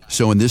life.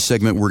 So in this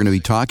segment, we're going to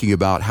be talking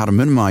about how to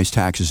minimize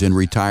taxes in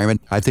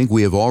retirement. I think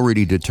we have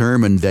already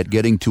determined that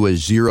getting to a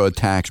zero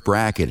tax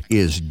bracket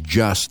is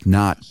just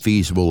not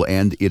feasible,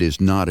 and it is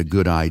not a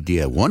good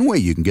idea. One way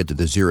you can get to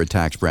the zero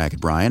tax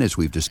bracket, Brian, as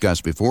we've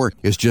discussed before,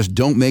 is just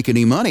don't make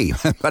any money.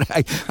 But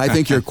I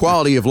think your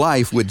quality of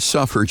life would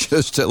suffer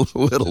just a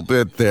little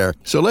bit there.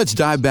 So let's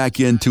dive back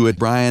into it,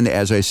 Brian.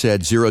 As I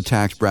said, zero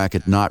tax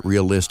bracket, not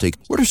realistic.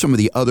 What are some of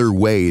the other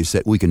ways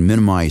that we can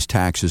minimize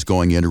taxes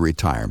going into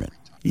retirement?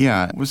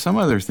 Yeah, with some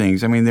other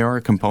things, I mean, there are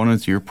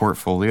components of your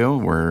portfolio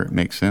where it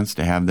makes sense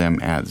to have them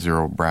at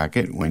zero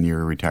bracket when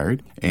you're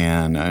retired.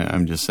 And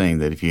I'm just saying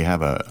that if you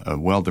have a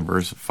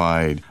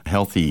well-diversified,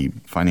 healthy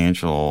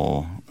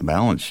financial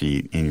balance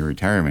sheet in your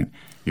retirement,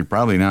 you're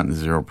probably not in the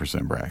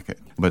 0% bracket.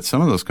 But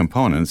some of those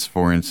components,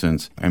 for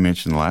instance, I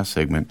mentioned in the last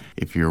segment,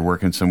 if you're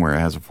working somewhere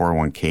that has a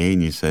 401k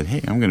and you said,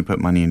 hey, I'm going to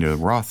put money into a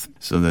Roth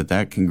so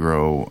that can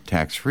grow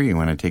tax-free.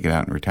 When I take it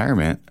out in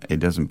retirement, it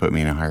doesn't put me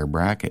in a higher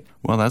bracket.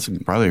 Well, that's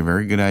probably a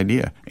very good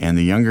idea. And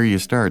the younger you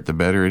start, the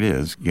better it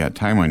is. You got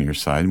time on your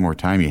side. The more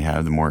time you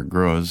have, the more it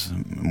grows.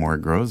 The more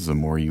it grows, the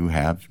more you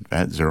have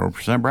at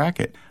 0%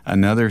 bracket.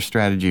 Another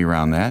strategy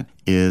around that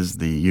is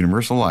the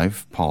universal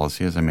life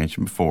policy, as I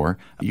mentioned before.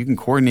 You can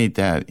coordinate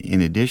that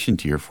in addition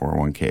to your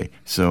 401k.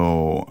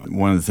 So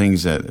one of the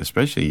things that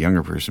especially a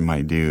younger person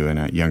might do,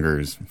 and younger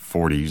is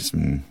 40s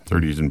and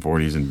 30s and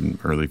 40s and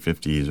early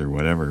 50s or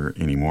whatever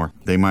anymore,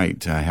 they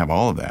might have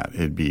all of that.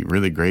 It'd be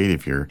really great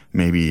if you're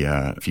maybe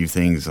a few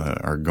things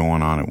are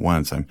going on at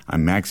once. I'm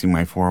maxing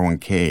my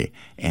 401k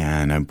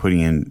and I'm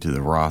putting into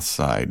the Roth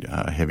side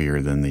heavier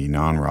than the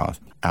non-Roth.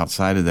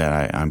 Outside of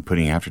that, I'm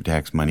putting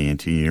after-tax money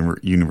into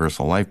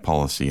universal life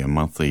policy, a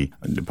monthly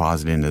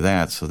deposit into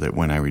that so that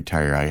when I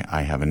retire,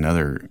 I have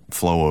another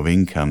flow of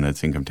income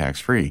that's income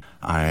tax-free.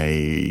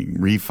 I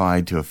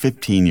refied to a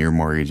 15-year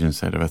mortgage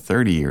instead of a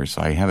 30-year,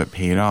 so I have it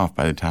paid off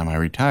by the time I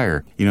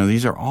retire. You know,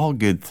 these are all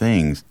good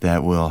things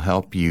that will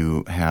help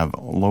you have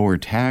lower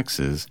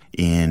taxes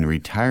in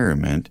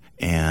retirement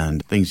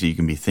and things that you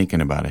can be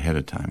thinking about ahead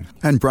of time.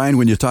 And Brian,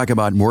 when you talk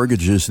about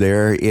mortgages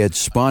there, it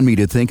spawned me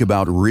to think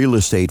about real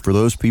estate. For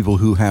those people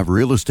who have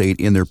real estate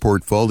in their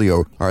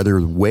portfolio, are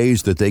there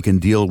ways that they can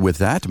deal with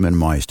that to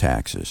minimize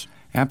taxes?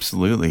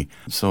 Absolutely.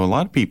 So a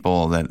lot of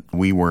people that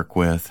we work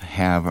with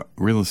have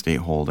real estate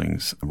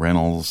holdings,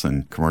 rentals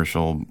and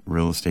commercial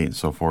real estate and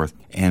so forth.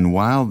 And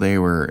while they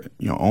were,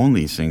 own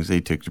these things,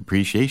 they took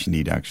depreciation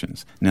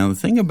deductions. Now, the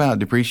thing about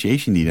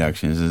depreciation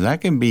deductions is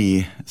that can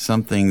be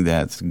something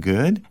that's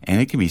good and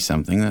it can be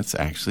something that's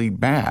actually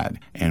bad.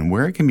 And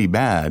where it can be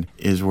bad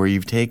is where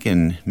you've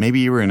taken,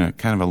 maybe you were in a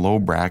kind of a low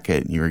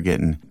bracket and you were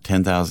getting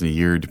 $10,000 a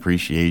year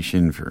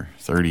depreciation for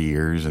 30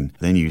 years and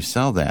then you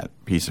sell that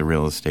piece of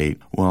real estate.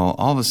 Well,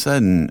 all of a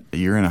sudden,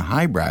 you're in a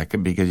high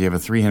bracket because you have a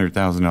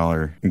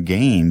 $300,000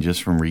 gain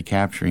just from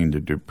recapturing the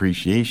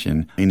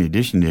depreciation, in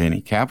addition to any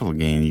capital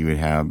gain you would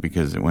have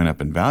because it went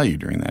up in value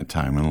during that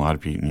time. And a lot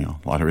of people,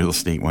 a lot of real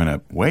estate went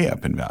up, way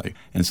up in value.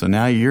 And so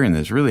now you're in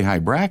this really high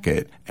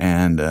bracket,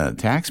 and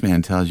tax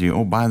man tells you,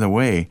 oh, by the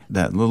way,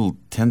 that little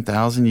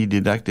 $10,000 you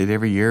deducted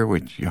every year,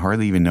 which you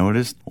hardly even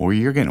noticed, or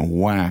you're getting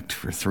whacked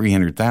for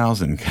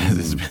 $300,000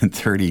 because it's been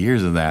 30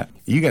 years of that.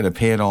 You got to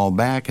pay it all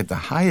back at the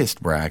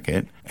highest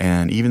bracket,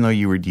 And even though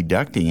you were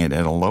deducting it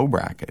at a low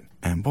bracket.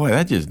 And boy,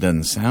 that just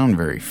doesn't sound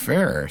very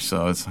fair.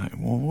 So it's like,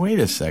 well,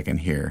 wait a second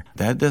here.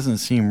 That doesn't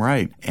seem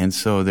right. And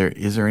so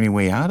is there any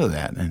way out of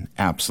that? And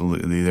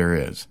absolutely there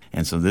is.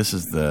 And so this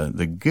is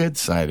the good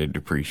side of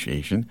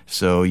depreciation.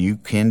 So you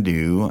can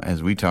do,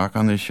 as we talk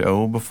on the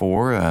show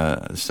before,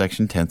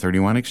 Section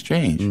 1031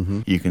 exchange.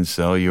 Mm-hmm. You can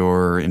sell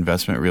your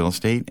investment real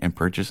estate and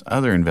purchase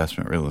other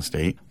investment real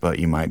estate. But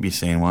you might be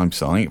saying, well, I'm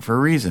selling it for a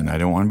reason. I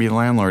don't want to be a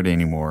landlord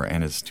anymore,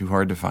 and it's too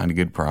hard to find a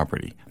good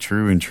property.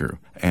 True and true.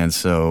 And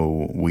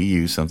so we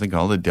use something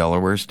called a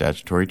Delaware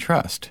Statutory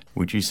Trust,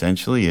 which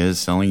essentially is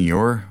selling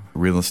your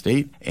real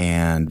estate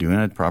and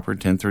doing a proper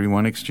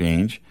 1031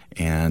 exchange.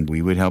 And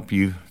we would help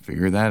you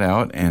figure that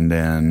out. And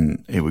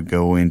then it would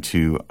go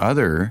into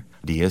other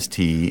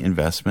DST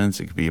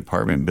investments. It could be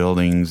apartment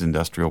buildings,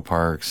 industrial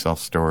parks,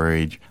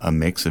 self-storage, a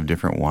mix of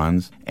different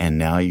ones. And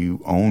now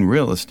you own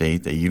real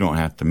estate that you don't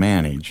have to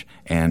manage.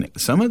 And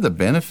some of the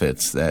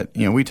benefits that,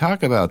 we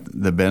talk about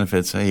the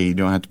benefits, hey, you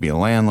don't have to be a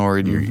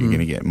landlord, you're going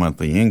to get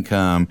monthly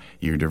income,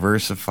 you're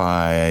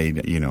diversified,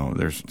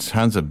 there's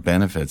tons of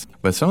benefits.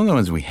 But some of the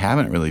ones we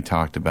haven't really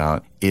talked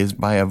about is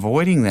by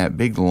avoiding that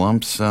big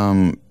lump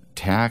sum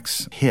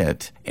tax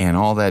hit and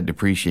all that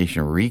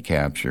depreciation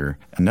recapture.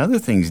 Another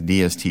things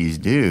DSTs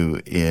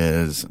do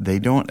is they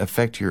don't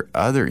affect your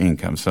other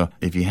income. So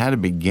if you had a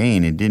big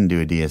gain and didn't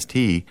do a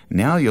DST,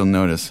 now you'll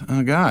notice,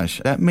 oh gosh,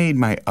 that made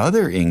my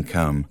other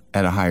income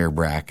at a higher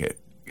bracket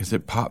because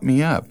it popped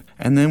me up.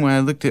 And then when I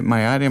looked at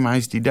my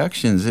itemized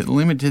deductions, it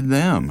limited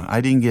them.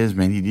 I didn't get as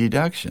many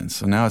deductions.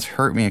 So now it's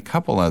hurt me a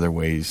couple other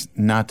ways,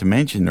 not to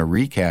mention the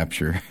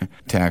recapture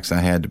tax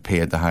I had to pay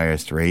at the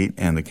highest rate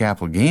and the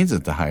capital gains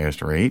at the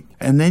highest rate.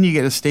 And then you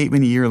get a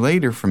statement a year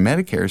later from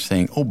Medicare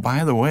saying, oh,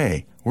 by the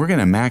way, we're going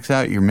to max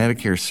out your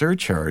Medicare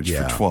surcharge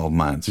for 12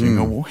 months. You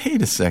go, well,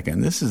 wait a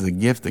second. This is a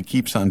gift that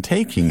keeps on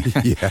taking.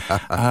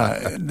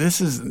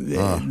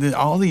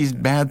 All these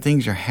bad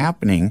things are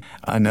happening.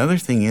 Another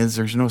thing is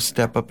there's no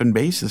step up in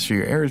basis for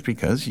your heirs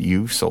because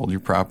you sold your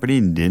property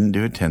and didn't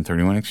do a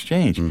 1031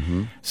 exchange.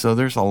 Mm-hmm. So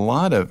there's a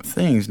lot of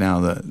things now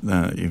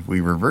that if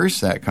we reverse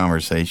that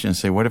conversation and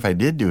say, what if I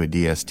did do a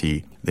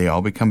DST? They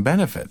all become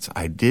benefits.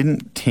 I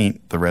didn't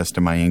taint the rest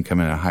of my income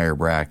in a higher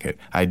bracket.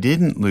 I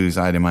didn't lose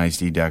itemized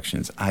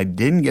deductions. I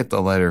didn't get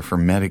the letter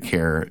from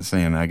Medicare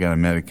saying I got a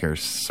Medicare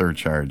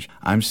surcharge.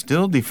 I'm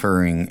still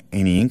deferring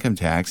any income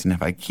tax, and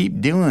if I keep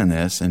doing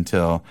this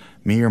until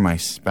me or my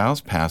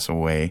spouse pass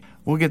away,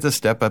 we'll get the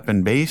step up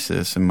in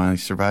basis, and my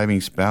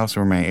surviving spouse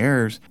or my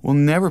heirs will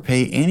never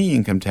pay any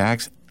income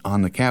tax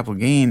on the capital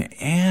gain,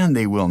 and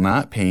they will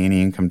not pay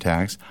any income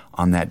tax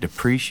on that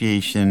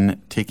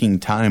depreciation ticking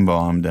time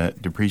bomb,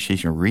 that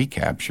depreciation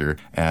recapture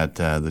at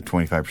the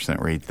 25%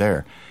 rate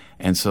there.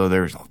 And so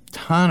there's a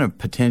ton of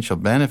potential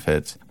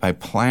benefits by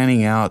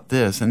planning out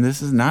this, and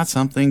this is not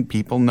something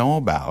people know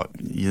about.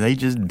 They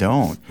just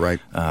don't. Right.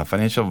 You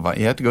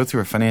have to go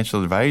through a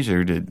financial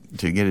advisor to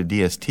get a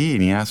DST,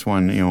 and you ask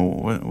one,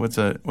 what's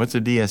a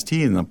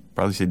DST, and they'll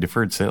probably say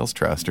deferred sales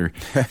trust, or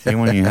they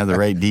want you to have the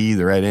right D,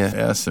 the right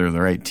S, or the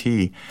right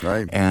T.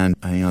 Right. And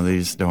they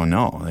just don't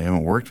know. They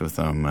haven't worked with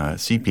them.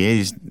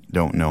 CPAs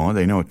don't know.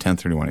 They know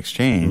 1031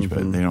 exchange,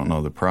 but they don't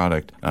know the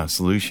product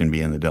solution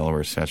being the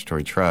Delaware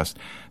Statutory Trust.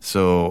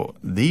 So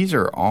these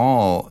are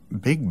all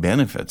big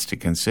benefits to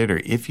consider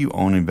if you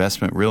own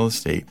investment real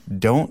estate.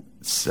 Don't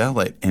sell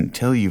it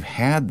until you've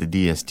had the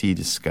DST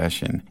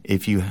discussion.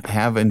 If you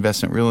have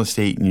investment real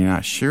estate and you're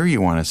not sure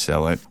you want to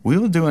sell it, we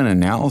will do an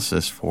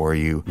analysis for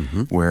you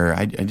where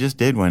I just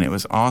did one. It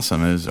was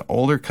awesome. It was an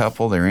older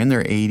couple. They're in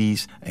their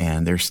 80s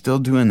and they're still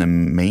doing the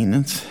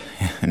maintenance.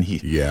 And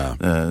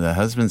the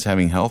husband's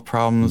having health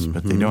problems,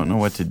 but they don't know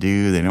what to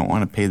do. They don't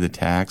want to pay the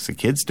tax. The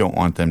kids don't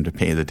want them to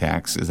pay the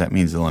tax because that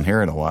means they'll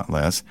inherit a lot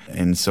less.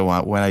 And so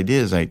what I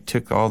did is I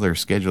took all their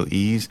Schedule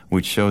E's,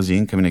 which shows the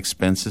income and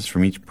expenses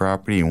from each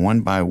property, and one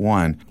by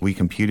one, we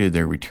computed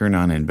their return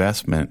on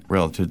investment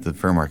relative to the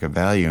fair market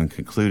value and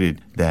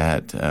concluded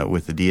that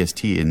with the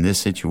DST in this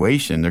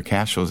situation, their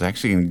cash flow is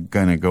actually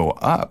going to go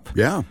up.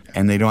 Yeah.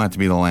 And they don't have to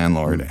be the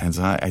landlord. And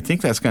so I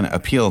think that's going to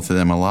appeal to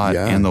them a lot.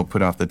 Yeah. And they'll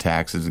put off the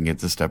taxes and get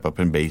the step up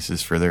in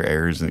basis for their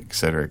heirs, et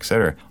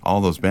cetera, all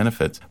those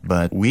benefits.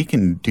 But we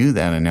can do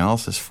that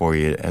analysis for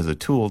you as a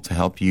tool to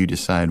help you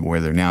decide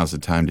whether now is the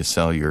time to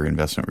sell your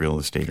investment real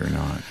estate or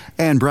not.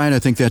 And Brian, I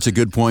think that's a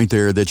good point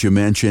there that you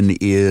mentioned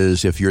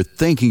is if you're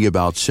thinking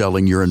about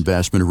selling your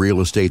investment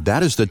real estate,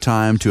 that is the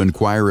time to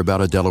inquire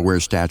about a Delaware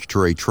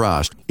Statutory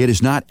Trust. It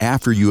is not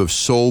after you have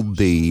sold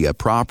the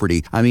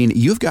property. I mean,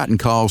 you've gotten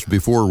calls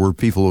before where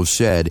people have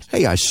said,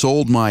 hey, I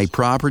sold my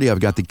property. I've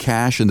got the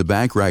cash in the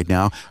bank right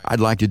now. I'd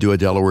like to do a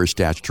Delaware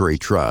Statutory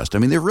Trust. I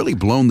mean, they've really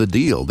blown the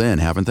deal then,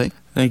 haven't they?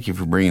 Thank you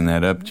for bringing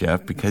that up,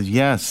 Jeff, because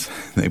yes,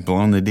 they've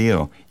blown the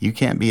deal. You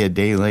can't be a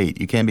day late.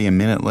 You can't be a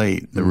minute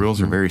late. The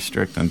rules are very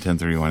strict on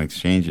 1031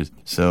 exchanges.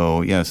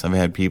 So yes, I've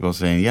had people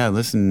saying, yeah,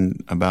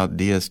 listen about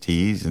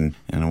DSTs and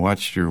I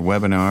watched your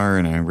webinar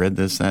and I read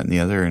this, that, and the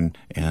other, and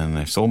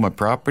I sold my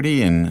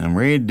property and I'm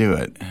ready to do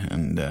it.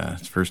 And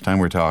it's the first time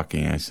we're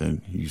talking. I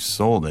said, you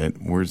sold it.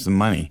 Where's the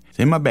money? It's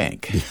in my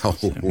bank. Oh,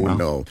 said, well,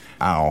 no.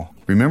 Ow.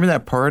 Remember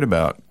that part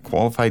about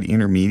qualified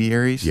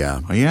intermediaries? Yeah.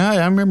 Oh, yeah,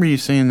 I remember you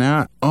saying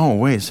that. Oh,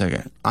 wait a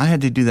second. I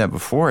had to do that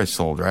before I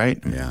sold, right?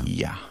 Yeah.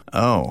 Yeah.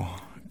 Oh,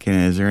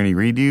 is there any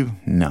redo?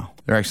 No.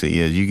 There actually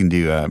is. You can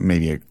do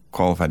maybe a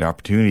qualified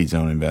opportunity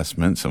zone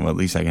investment, so at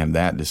least I can have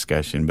that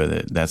discussion,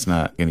 but that's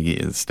not going to get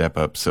you the step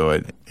up, so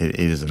it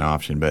is an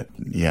option. But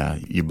yeah,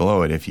 you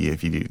blow it if you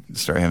do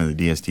start having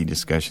the DST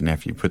discussion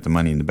after you put the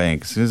money in the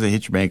bank. As soon as they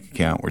hit your bank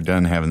account, we're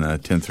done having the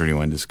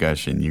 1031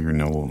 discussion. You're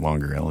no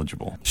longer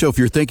eligible. So if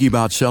you're thinking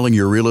about selling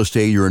your real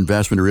estate, your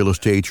investment in real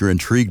estate, you're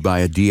intrigued by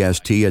a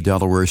DST, a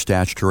Delaware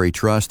Statutory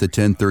Trust, the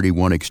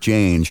 1031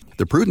 exchange,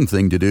 the prudent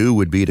thing to do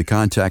would be to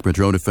contact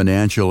Madrona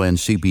Financial and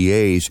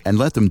CPAs and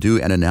let them do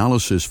an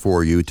analysis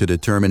for you to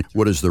determine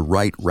what is the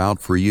right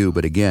route for you.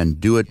 But again,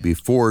 do it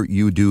before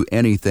you do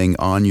anything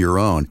on your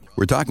own.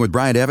 We're talking with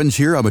Brian Evans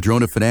here of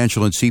Madrona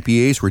Financial and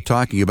CPAs. We're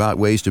talking about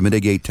ways to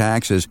mitigate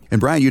taxes.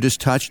 And Brian, you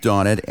just touched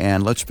on it,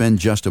 and let's spend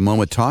just a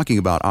moment talking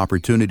about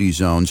opportunity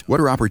zones. What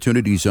are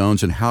opportunity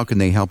zones and how can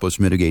they help us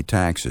mitigate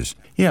taxes?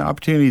 Yeah,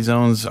 opportunity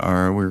zones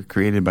were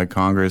created by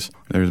Congress.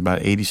 There's about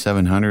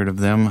 8,700 of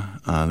them.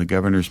 The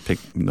governors pick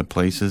the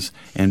places,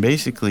 and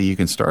basically you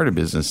can start a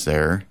business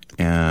there.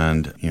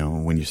 And,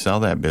 when you sell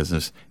that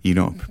business, you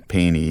don't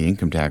pay any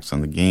income tax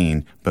on the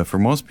gain. But for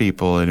most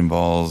people, it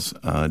involves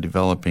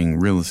developing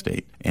real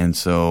estate. And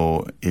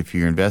so if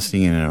you're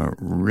investing in a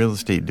real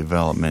estate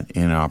development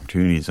in an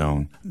opportunity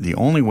zone, the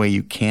only way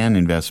you can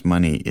invest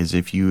money is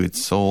if you had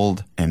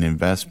sold an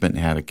investment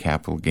and had a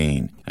capital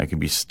gain. That could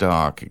be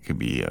stock, it could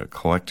be a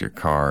collector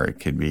car, it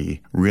could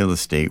be real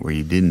estate where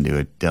you didn't do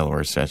a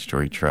Delaware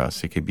Statutory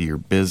Trust, it could be your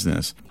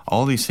business.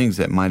 All these things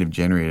that might have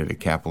generated a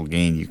capital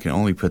gain, you can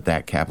only put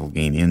that capital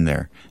gain in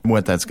there.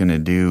 What that's going to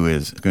do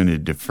is going to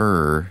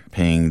defer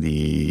paying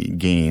the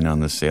gain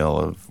on the sale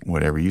of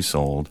whatever you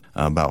sold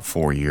about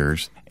 4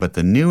 years. But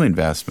the new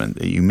investment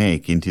that you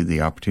make into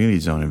the opportunity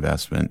zone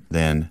investment,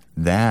 then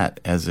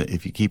that,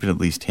 if you keep it at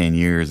least 10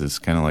 years, it's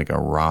kind of like a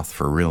Roth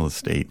for real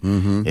estate.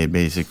 Mm-hmm. It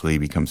basically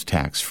becomes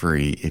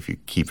tax-free if you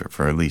keep it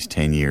for at least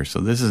 10 years.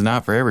 So this is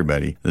not for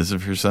everybody. This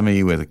is for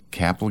somebody with a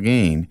capital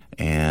gain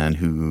and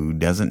who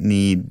doesn't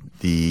need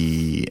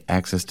the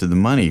access to the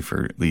money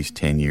for at least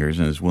 10 years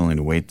and is willing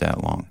to wait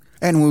that long.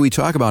 And when we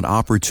talk about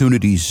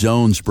opportunity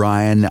zones,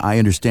 Brian, I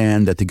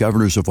understand that the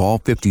governors of all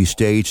 50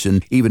 states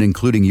and even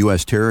including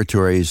U.S.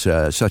 territories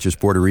such as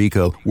Puerto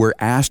Rico were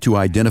asked to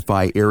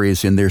identify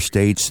areas in their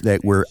states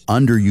that were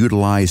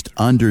underutilized,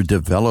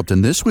 underdeveloped.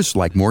 And this was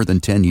like more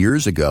than 10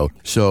 years ago.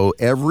 So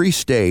every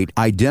state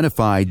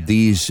identified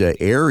these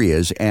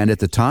areas. And at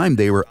the time,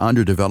 they were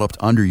underdeveloped,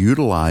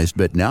 underutilized.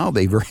 But now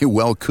they very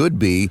well could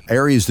be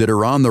areas that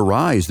are on the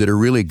rise, that are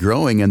really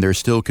growing, and they're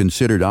still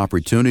considered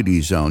opportunity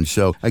zones.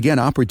 So again,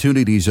 opportunity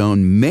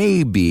zone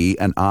may be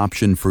an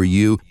option for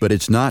you, but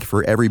it's not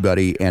for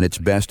everybody, and it's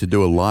best to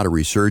do a lot of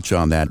research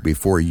on that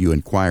before you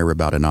inquire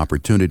about an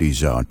opportunity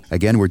zone.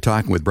 Again, we're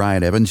talking with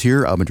Brian Evans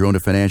here of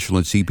Madrona Financial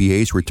and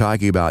CPAs. We're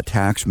talking about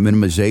tax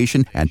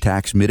minimization and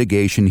tax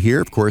mitigation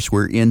here. Of course,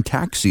 we're in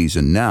tax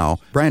season now.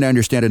 Brian, I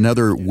understand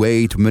another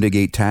way to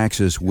mitigate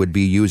taxes would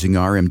be using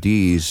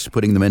RMDs,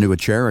 putting them into a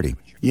charity.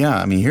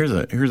 Yeah, I mean, here's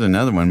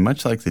another one.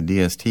 Much like the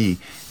DST,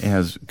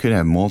 could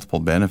have multiple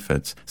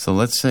benefits. So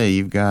let's say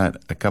you've got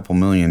a couple $1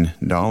 million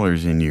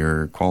in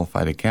your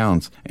qualified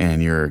accounts,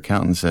 and your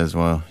accountant says,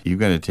 well, you've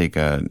got to take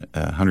a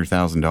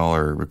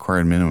 $100,000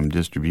 required minimum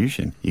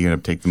distribution. You got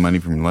to take the money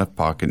from your left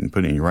pocket and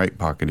put it in your right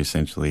pocket,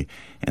 essentially,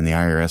 and the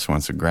IRS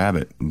wants to grab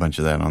it, a bunch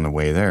of that on the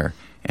way there.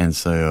 And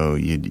so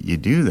you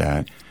do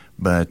that.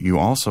 But you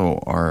also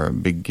are a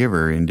big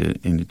giver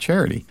into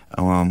charity.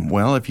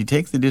 Well, if you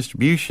take the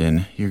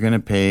distribution, you're going to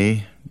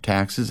pay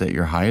taxes at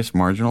your highest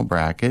marginal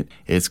bracket.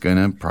 It's going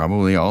to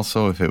probably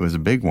also, if it was a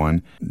big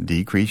one,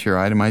 decrease your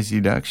itemized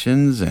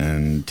deductions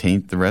and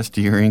taint the rest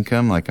of your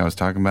income, like I was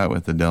talking about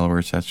with the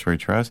Delaware Statutory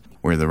Trust,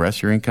 where the rest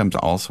of your income's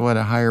also at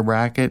a higher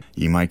bracket.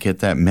 You might get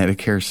that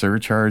Medicare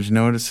surcharge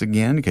notice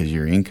again because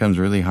your income's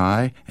really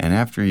high. And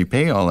after you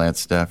pay all that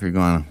stuff, you're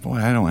going, boy,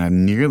 I don't have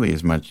nearly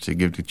as much to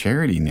give to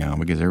charity now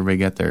because everybody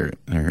got their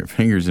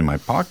fingers in my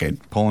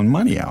pocket pulling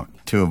money out.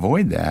 To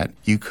avoid that,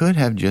 you could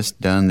have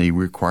just done the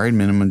required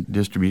minimum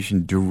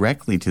distribution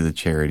directly to the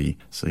charity.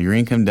 So your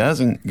income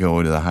doesn't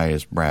go to the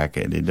highest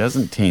bracket. It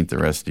doesn't taint the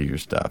rest of your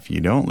stuff.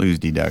 You don't lose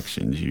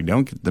deductions. You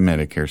don't get the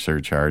Medicare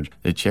surcharge.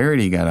 The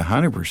charity got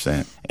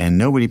 100%, and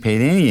nobody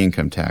paid any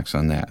income tax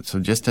on that. So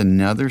just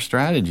another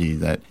strategy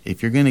that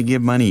if you're going to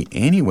give money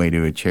anyway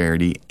to a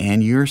charity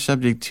and you're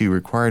subject to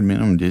required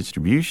minimum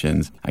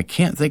distributions, I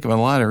can't think of a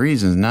lot of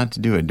reasons not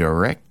to do a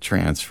direct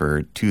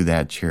transfer to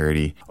that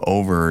charity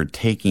over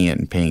taking it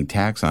and paying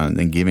tax on it and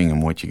then giving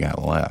them what you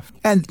got left.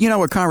 And,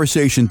 a conversation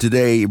conversation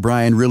today,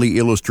 Brian, really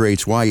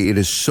illustrates why it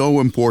is so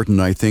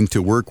important, I think,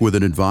 to work with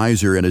an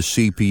advisor and a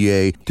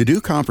CPA to do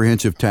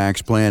comprehensive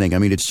tax planning. I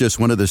mean, it's just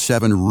one of the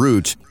 7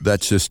 roots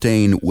that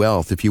sustain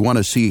wealth. If you want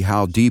to see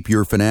how deep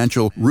your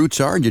financial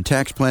roots are and your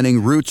tax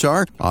planning roots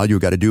are, all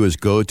you've got to do is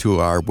go to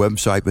our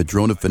website,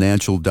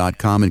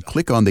 madronafinancial.com, and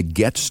click on the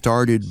Get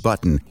Started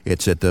button.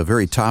 It's at the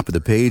very top of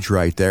the page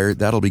right there.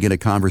 That'll begin a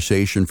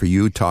conversation for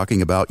you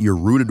talking about your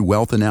rooted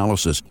wealth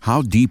analysis.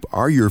 How deep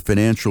are your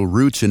financial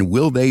roots, and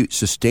will they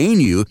sustain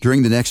you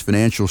during the next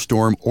financial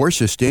storm or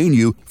sustain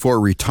you for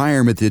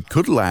retirement that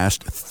could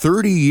last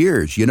 30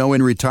 years? You know,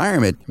 in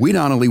retirement, we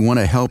not only want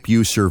to help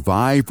you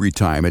survive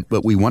retirement,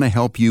 but we want to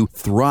help you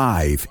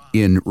thrive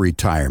in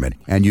retirement.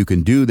 And you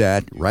can do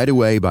that right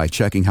away by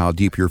checking how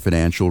deep your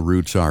financial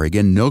roots are.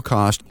 Again, no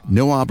cost,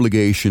 no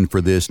obligation for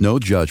this, no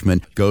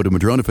judgment. Go to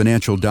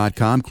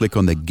madronafinancial.com, click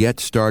on the Get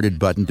Started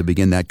button to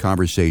begin that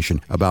conversation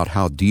about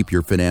how deep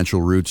your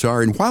financial roots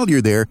are. And while you're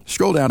there,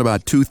 scroll down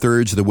about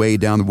 2/3 of the way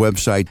down the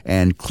website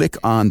and click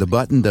on the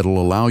button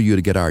that'll allow you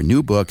to get our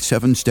new book,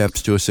 7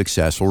 Steps to a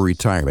Successful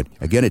Retirement.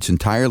 Again, it's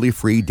entirely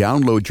free.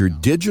 Download your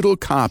digital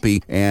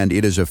copy, and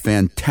it is a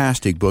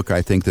fantastic book,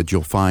 I think, that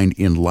you'll find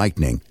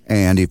enlightening.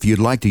 And if you'd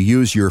like to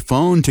use your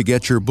phone to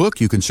get your book,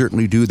 you can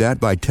certainly do that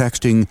by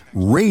texting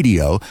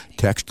radio.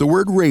 Text the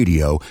word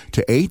radio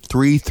to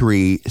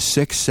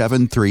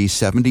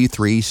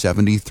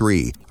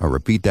 833-673-7373. I'll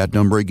repeat that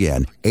number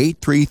again,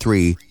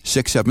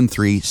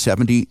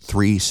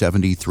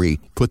 833-673-7373.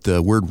 Put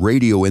the word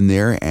radio in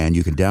there, and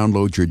you can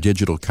download your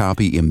digital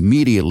copy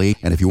immediately.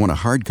 And if you want a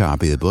hard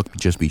copy of the book,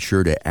 just be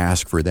sure to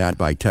ask for that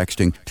by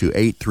texting to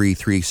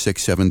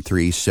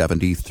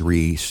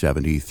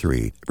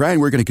 833-673-7373.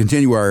 Brian, we're going to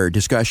continue our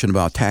discussion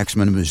about tax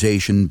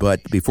minimization,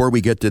 but before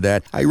we get to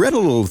that, I read a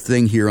little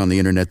thing here on the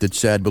internet that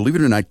said, believe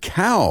it or not,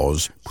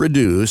 cows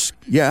produce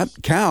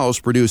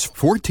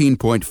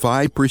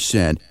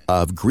 14.5%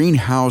 of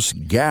greenhouse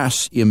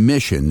gas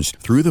emissions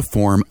through the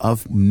form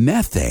of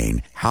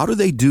methane. How do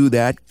they do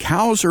that?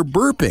 Cows are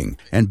burping.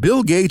 And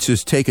Bill Gates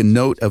has taken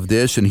note of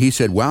this, and he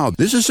said, wow,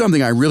 this is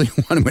something I really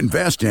want to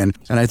invest in.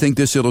 And I think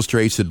this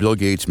illustrates that Bill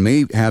Gates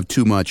may have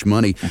too much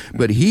money,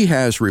 but he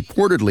has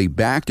reportedly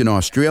backed an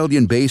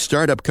Australian-based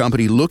startup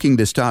company looking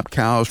to stop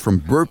cows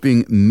from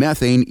burping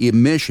methane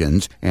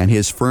emissions, and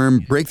his firm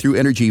Breakthrough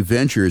Energy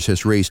Ventures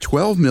has raised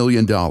 $12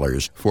 million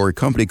for a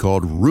company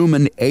called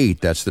Rumen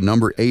 8, that's the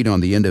number 8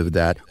 on the end of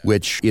that,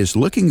 which is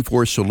looking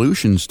for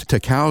solutions to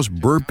cows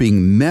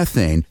burping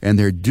methane, and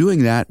they're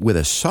doing that with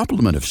a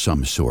supplement of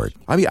some sort.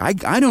 I mean,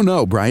 I don't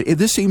know, Brian.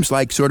 This seems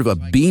like sort of a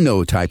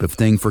Beano type of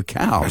thing for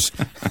cows.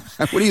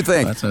 What do you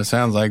think? That's what it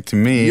sounds like to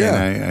me.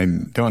 Yeah.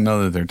 And I don't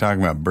know that they're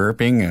talking about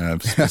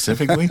burping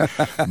specifically,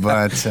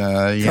 but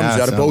comes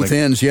out of both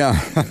ends,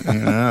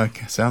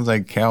 sounds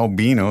like cow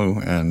Beano,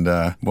 and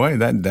boy,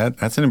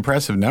 that's an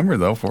impressive number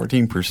though,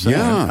 14%.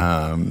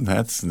 Yeah.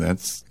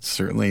 That's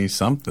certainly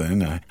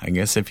something. I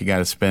guess if you got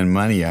to spend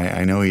money,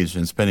 I know he's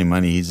been spending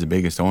money. He's the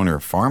biggest owner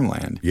of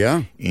farmland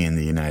in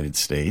the United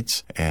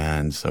States,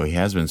 and so he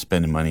has been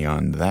spending money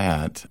on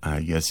that.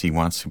 I guess he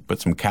wants to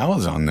put some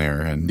cows on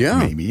there, and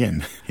maybe,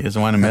 and he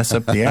doesn't want to mess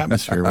up the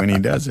atmosphere when he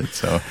does it.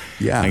 So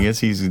I guess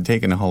he's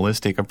taking a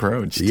holistic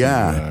approach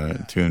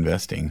to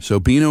investing. So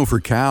Beano for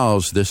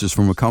cows. This is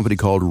from a company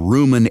called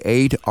Rumen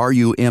 8,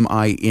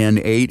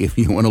 Rumin 8, if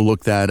you want to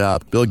look that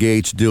up. Bill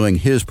Gates doing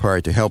his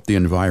part to help the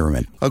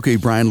environment. Okay,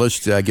 Brian,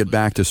 let's get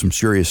back to some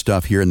serious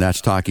stuff here, and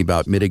that's talking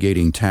about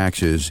mitigating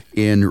taxes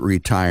in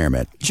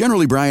retirement.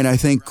 Generally, Brian, I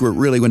think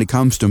really when it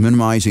comes to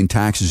minimizing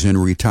taxes in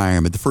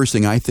retirement, the first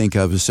thing I think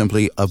of is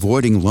simply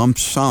avoiding lump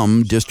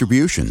sum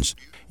distributions.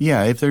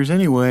 Yeah, if there's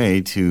any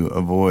way to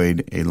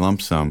avoid a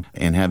lump sum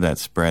and have that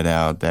spread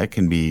out, that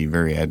can be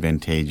very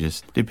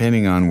advantageous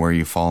depending on where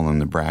you fall in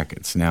the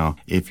brackets. Now,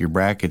 if your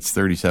bracket's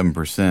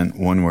 37%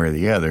 one way or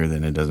the other,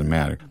 then it doesn't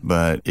matter.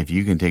 But if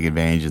you can take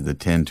advantage of the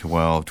 10,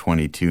 12,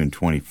 22, and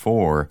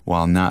 24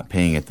 while not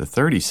paying at the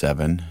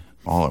 37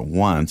 all at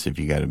once, if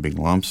you got a big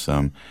lump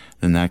sum,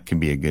 then that can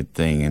be a good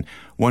thing. And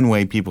one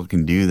way people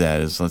can do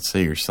that is, let's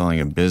say you're selling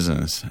a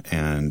business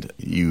and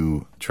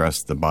you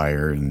trust the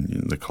buyer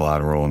and the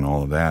collateral and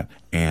all of that,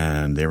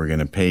 and they were going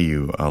to pay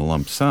you a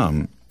lump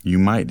sum. You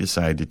might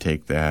decide to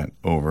take that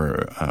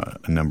over a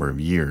number of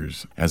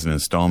years as an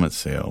installment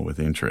sale with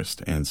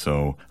interest. And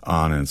so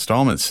on an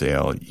installment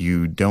sale,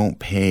 you don't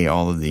pay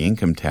all of the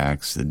income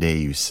tax the day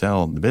you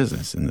sell the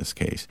business in this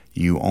case.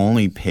 You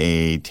only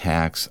pay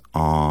tax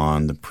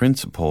on the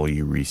principal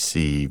you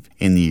receive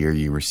in the year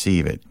you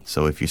receive it.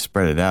 So if you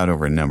spread it out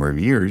over a number of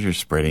years, you're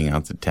spreading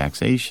out the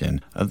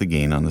taxation of the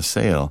gain on the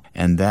sale.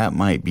 And that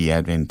might be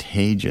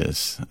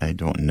advantageous. I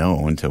don't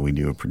know until we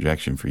do a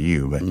projection for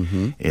you, but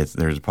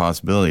there's a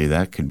possibility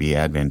that could be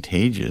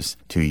advantageous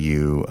to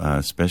you,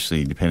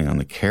 especially depending on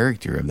the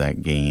character of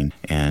that gain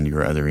and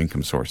your other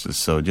income sources.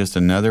 So just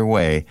another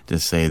way to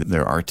say that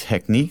there are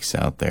techniques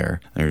out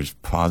there. There's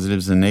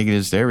positives and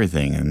negatives to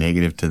everything. And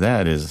negative to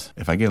that is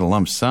if I get a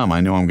lump sum,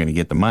 I know I'm going to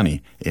get the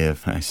money.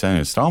 If I sign an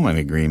installment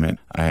agreement,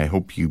 I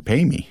hope you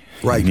pay me.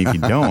 Right. And if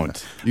you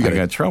don't, you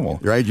got trouble.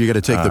 Right. You got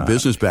to take the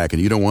business back,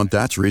 and you don't want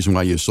that's the reason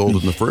why you sold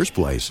it in the first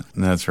place.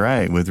 That's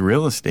right. With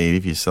real estate,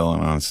 if you sell it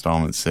on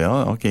installment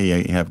sale,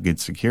 okay, you have good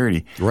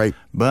security. Right.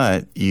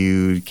 But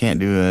you can't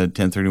do a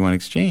 1031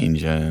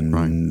 exchange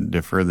and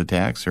defer the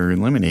tax or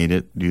eliminate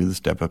it due to the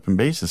step-up in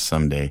basis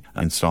someday.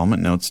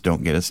 Installment notes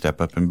don't get a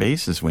step-up in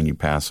basis when you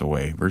pass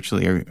away.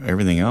 Virtually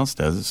everything else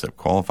does except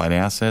qualified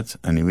assets,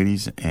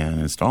 annuities, and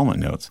installment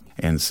notes.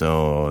 And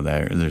so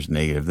there's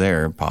negative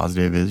there.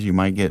 Positive is you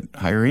might get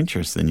higher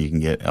interest than you can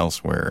get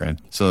elsewhere.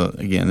 And so,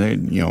 again,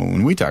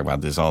 when we talk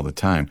about this all the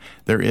time,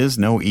 there is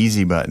no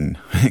easy button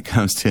when it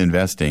comes to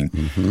investing.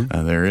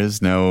 Mm-hmm. There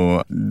is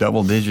no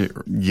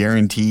double-digit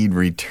guaranteed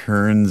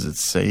returns.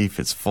 It's safe.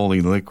 It's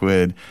fully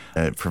liquid.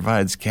 It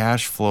provides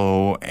cash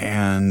flow,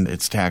 and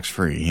it's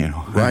tax-free.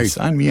 Right.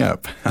 Sign me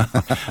up.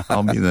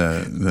 I'll be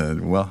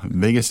the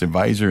biggest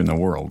advisor in the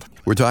world.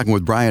 We're talking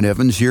with Brian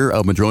Evans here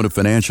of Madrona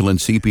Financial and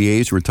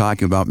CPAs. We're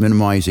talking about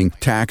minimizing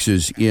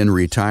taxes in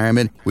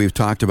retirement. We've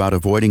talked about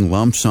avoiding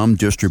lump sum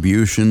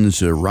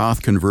distributions,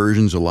 Roth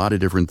conversions, a lot of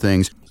different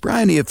things.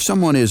 Brian, if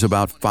someone is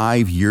about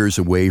 5 years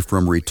away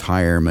from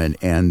retirement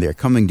and they're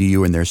coming to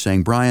you and they're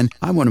saying, Brian,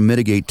 I want to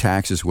mitigate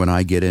taxes when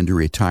I get into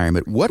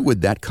retirement, what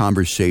would that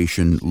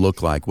conversation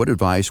look like? What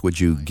advice would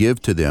you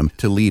give to them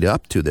to lead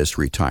up to this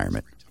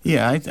retirement?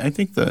 Yeah, I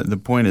think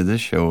the point of this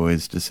show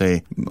is to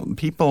say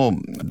people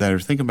that are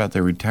thinking about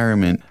their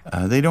retirement,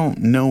 they don't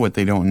know what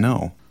they don't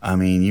know. I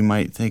mean, you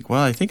might think,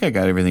 well, I think I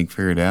got everything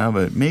figured out,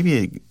 but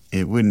maybe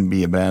it wouldn't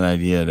be a bad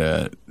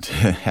idea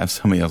to have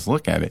somebody else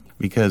look at it,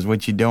 because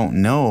what you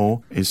don't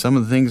know is some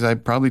of the things I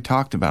probably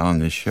talked about on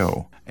this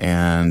show.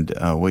 And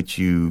what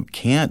you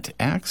can't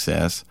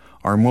access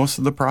are most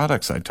of the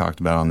products I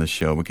talked about on this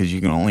show, because you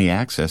can only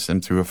access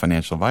them through a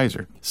financial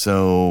advisor.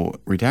 So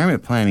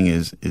retirement planning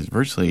is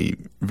virtually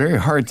very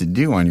hard to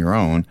do on your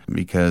own,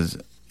 because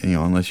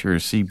unless you're a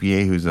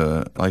CPA who's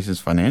a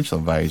licensed financial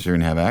advisor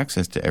and have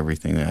access to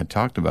everything that I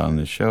talked about on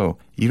this show,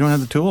 you don't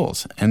have the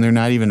tools, and they're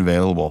not even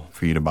available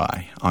for you to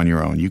buy on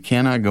your own. You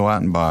cannot go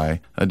out and buy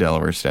a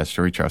Delaware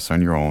statutory trust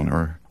on your own,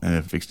 or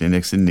a fixed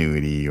index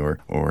annuity, or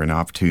an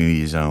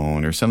opportunity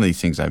zone, or some of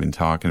these things I've been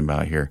talking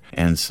about here.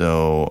 And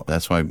so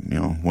that's why,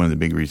 one of the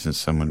big reasons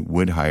someone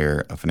would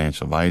hire a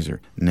financial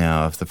advisor.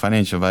 Now, if the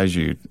financial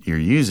advisor you're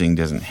using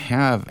doesn't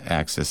have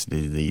access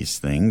to these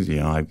things,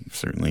 I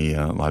certainly,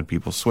 a lot of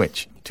people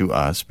switch to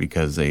us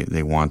because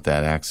they want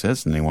that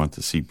access and they want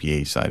the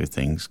CPA side of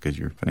things, because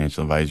your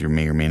financial advisor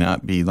may or may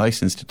not be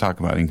licensed to talk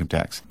about income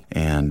tax.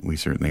 And we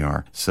certainly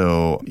are.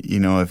 So,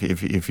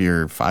 if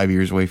you're 5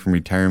 years away from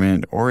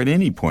retirement, or at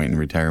any point in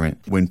retirement,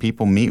 when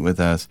people meet with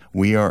us,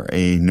 we are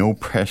a no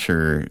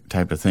pressure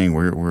type of thing.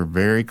 We're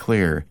very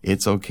clear.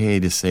 It's okay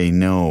to say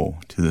no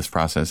to this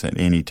process at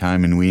any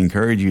time, and we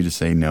encourage you to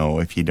say no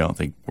if you don't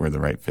think we're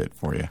the right fit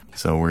for you.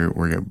 So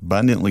we're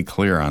abundantly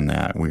clear on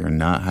that. We are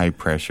not high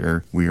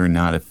pressure. We are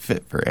not a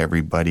fit for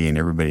everybody, and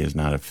everybody is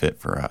not a fit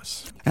for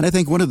us. And I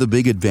think one of the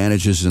big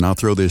advantages, and I'll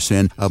throw this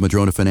in, of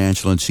Madrona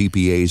Financial and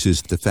CPAs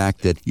is the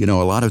fact that, a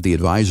lot of the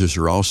advisors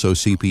are also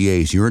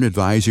CPAs. You're an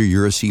advisor,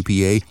 you're a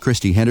CPA.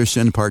 Christy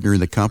Henderson, partner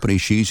in the company,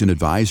 she's an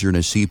advisor and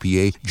a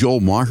CPA. Joel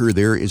Maher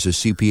there is a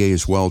CPA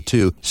as well,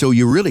 too. So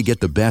you really get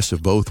the best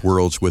of both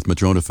worlds with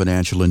Madrona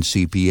Financial and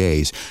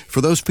CPAs. For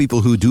those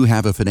people who do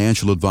have a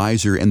financial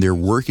advisor and they're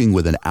working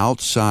with an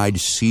outside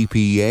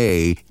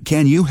CPA,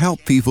 can you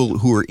help people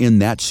who are in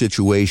that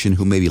situation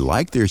who maybe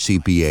like their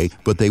CPA,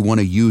 but they want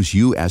to use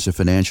you as a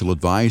financial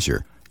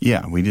advisor?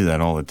 Yeah, we do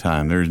that all the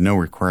time. There's no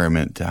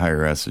requirement to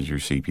hire us as your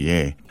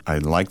CPA. I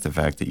like the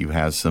fact that you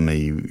have somebody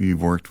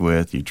you've worked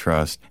with, you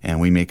trust, and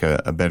we make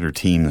a better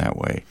team that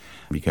way,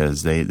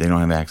 because they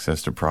don't have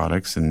access to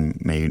products and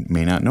may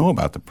not know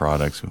about the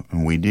products,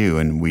 and we do,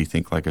 and we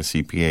think like a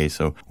CPA.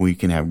 So we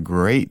can have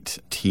great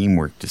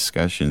teamwork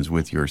discussions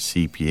with your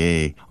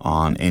CPA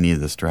on any of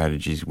the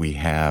strategies we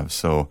have.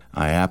 So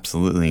I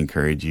absolutely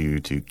encourage you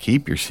to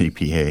keep your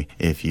CPA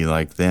if you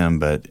like them,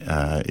 but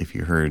if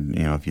you heard,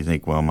 if you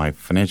think, well, my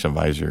financial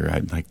advisor,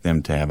 I'd like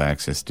them to have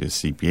access to a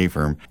CPA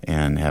firm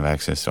and have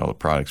access to all the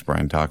products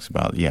Brian talks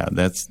about. Yeah,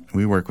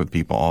 we work with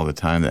people all the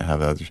time that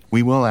have others.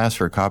 We will ask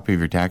for a copy of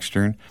your tax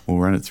return. We'll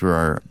run it through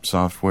our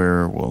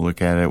software. We'll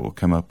look at it. We'll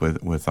come up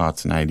with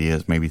thoughts and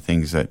ideas, maybe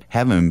things that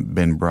haven't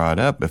been brought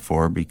up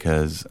before,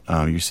 because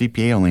your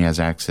CPA only has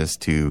access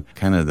to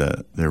kind of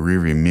the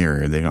rearview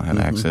mirror. They don't have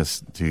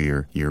access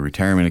to your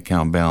retirement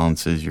account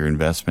balances, your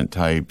investment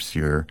types,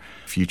 your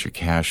future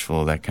cash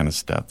flow, that kind of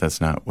stuff.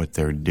 That's not what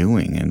they're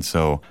doing. And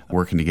so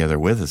working together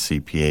with a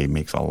CPA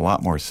makes a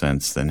lot more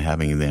sense than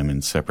having them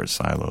in separate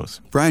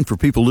silos. Brian, for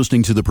people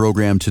listening to the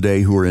program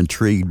today who are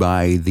intrigued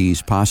by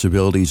these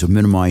possibilities of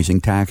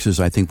minimizing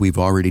taxes, I think we've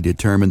already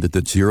determined that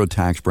the zero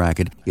tax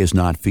bracket is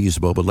not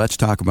feasible. But let's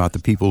talk about the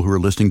people who are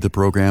listening to the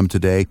program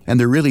today and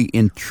they're really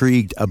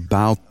intrigued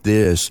about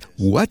this.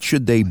 What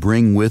should they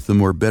bring with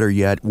them, or better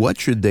yet, what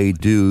should they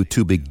do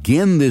to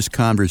begin this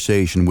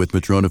conversation with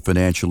Madrona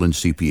Financial and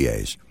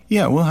CPAs?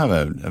 Yeah, we'll have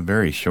a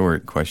very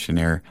short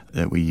questionnaire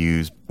that we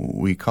use.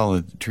 We call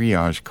it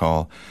triage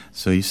call.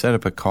 So you set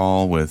up a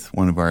call with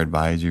one of our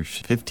advisors,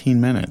 15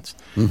 minutes,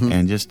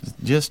 and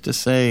just to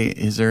say,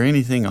 is there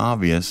anything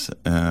obvious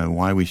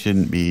why we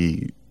shouldn't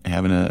be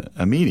having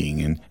a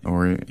meeting,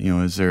 or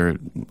is there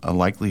a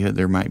likelihood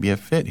there might be a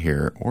fit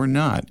here or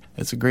not?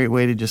 It's a great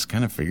way to just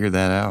kind of figure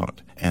that out.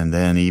 And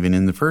then even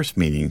in the first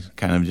meeting,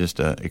 kind of just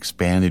an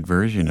expanded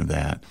version of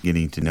that,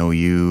 getting to know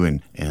you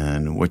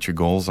and what your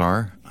goals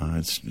are.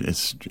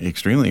 It's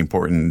extremely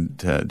important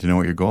to know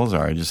what your goals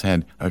are. I just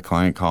had a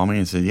client call me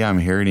and said, I'm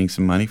inheriting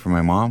some money from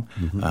my mom.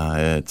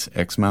 It's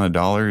X amount of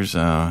dollars.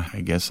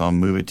 I guess I'll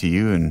move it to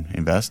you and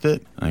invest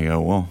it. I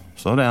go, well,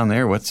 slow down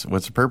there. What's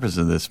the purpose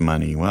of this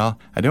money? Well,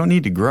 I don't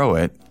need to grow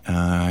it.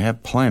 I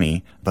have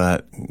plenty,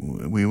 but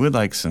we would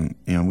like some,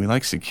 we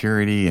like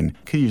security and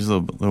could use a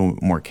little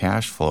more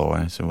cash flow.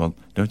 And I said, well,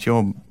 don't you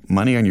owe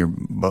money on your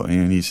boat?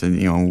 And he said,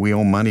 we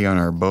owe money on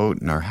our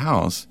boat and our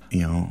house.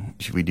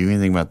 Should we do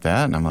anything about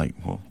that? And I'm like,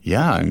 well,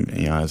 yeah.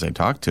 And, as I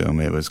talked to him,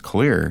 it was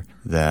clear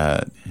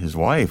that his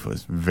wife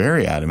was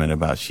very adamant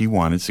about she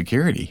wanted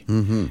security.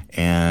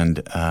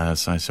 And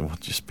so I said, well,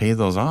 just pay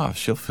those off.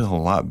 She'll feel a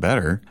lot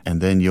better.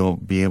 And then you'll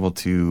be able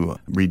to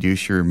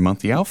reduce your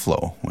monthly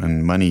outflow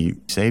when money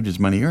saved is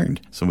money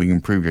earned. So we can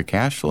improve your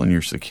cash flow and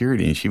your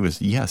security. And she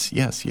was, yes.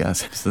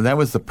 So that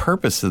was the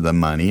purpose of the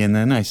money. And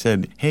then I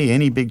said, hey,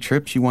 any big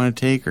trips you want to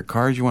take or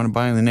cars you want to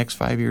buy in the next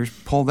 5 years,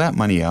 pull that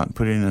money out and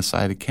put it in a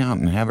side account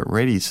and have it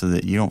ready so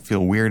that you don't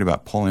feel weird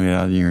about pulling it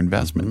out of your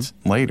investments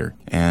later.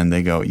 And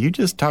they go, you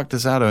just talked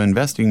us out of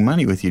investing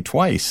money with you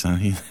twice.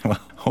 Well,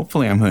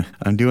 hopefully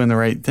I'm doing the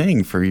right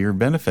thing for your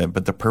benefit.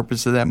 But the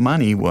purpose of that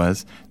money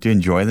was to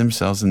enjoy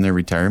themselves in their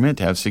retirement,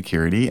 to have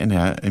security, and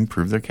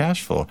improve their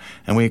cash flow.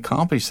 And we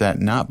accomplished that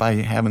not by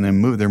having them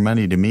move their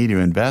money to me to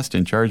invest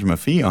and charge them a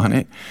fee on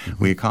it.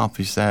 We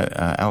accomplished that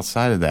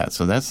outside of that.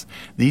 So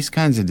these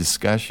kinds of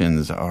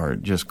discussions are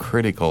just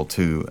critical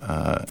to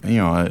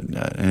an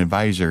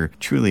advisor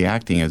truly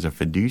acting as a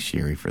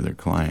fiduciary for their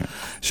client.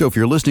 So if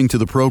you're listening to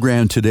the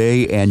program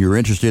today and you're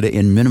interested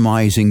in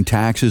minimizing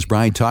taxes,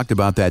 Brian talked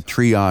about that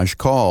triage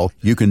call.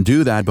 You can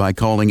do that by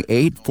calling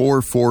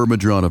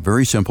 844-MADRONA.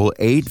 Very simple,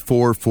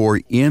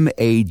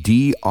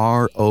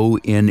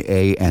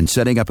 844-MADRONA, and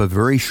setting up a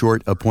very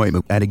short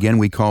appointment. And again,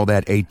 we call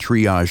that a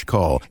triage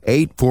call.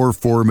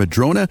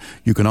 844-MADRONA.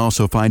 You can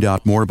also find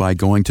out more by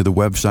going to the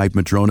website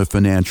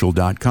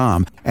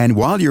madronafinancial.com. And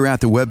while you're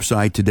at the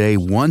website today,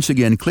 once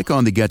again, click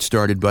on the Get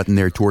Started button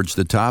there towards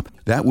the top.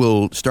 That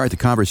will start the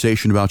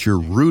conversation about your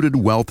rooted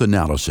wealth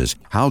analysis.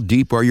 How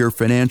deep are your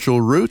financial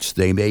roots?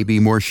 They may be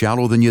more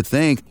shallow than you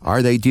think.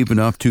 Are they deep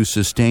enough to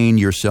sustain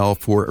yourself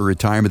for a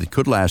retirement that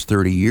could last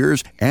 30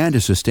 years and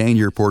to sustain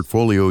your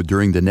portfolio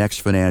during the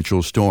next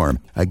financial storm?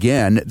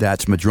 Again,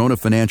 that's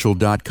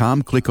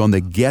madronafinancial.com. Click on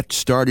the Get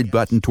Started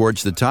button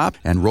towards the top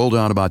and roll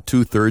down about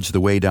 2/3 of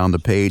the way down the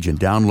page and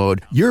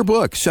download your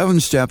book, 7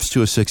 Steps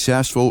to a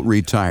Successful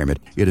Retirement.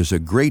 It is a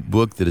great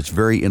book that is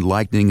very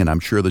enlightening, and I'm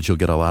sure that you'll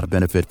get a lot of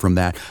benefit from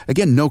that.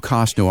 Again, no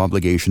cost, no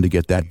obligation to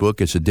get that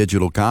book. It's a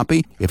digital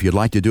copy. If you'd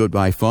like to do it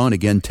by phone,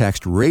 again,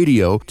 text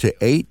RADIO to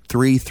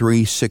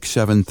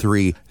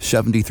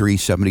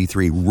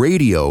 833-673-7373.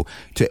 Radio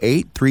to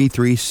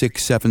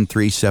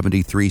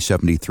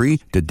 833-673-7373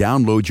 to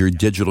download your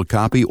digital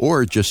copy,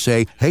 or just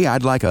say, hey,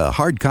 I'd like a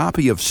hard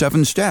copy of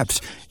 7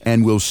 Steps,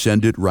 and we'll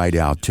send it right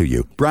out to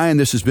you. Brian,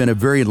 this has been a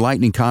very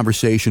enlightening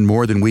conversation,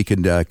 more than we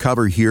could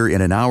cover here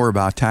in an hour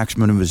about tax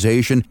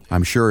minimization.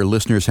 I'm sure our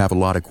listeners have a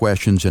lot of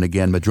questions, and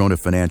again,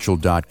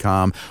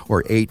 madronafinancial.com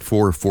or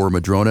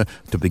 844-MADRONA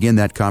to begin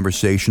that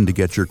conversation to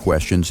get your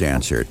questions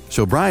answered.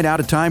 So, Brian, out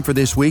of time for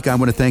this week. I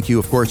want to thank you,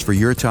 of course, for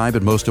your time,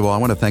 but most of all, I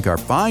want to thank our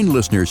fine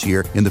listeners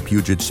here in the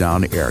Puget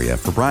Sound area.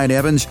 For Brian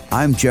Evans,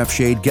 I'm Jeff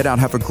Shade. Get out,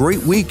 have a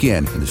great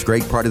weekend in this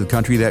great part of the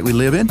country that we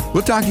live in.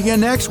 We'll talk again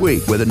next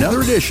week with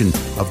another edition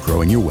of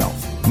Growing Your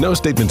Wealth. No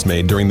statements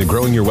made during the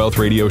Growing Your Wealth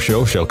radio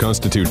show shall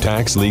constitute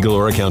tax, legal,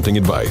 or accounting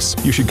advice.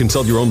 You should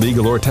consult your own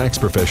legal or tax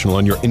professional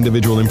on your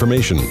individual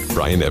information.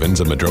 Brian Evans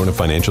of Madrona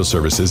Financial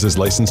Services is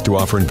licensed to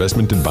offer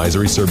investment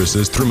advisory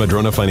services through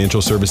Madrona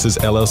Financial Services,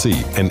 LLC,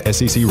 an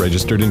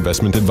SEC-registered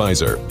investment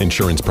advisor.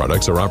 Insurance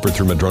products are offered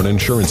through Madrona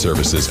Insurance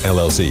Services,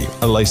 LLC,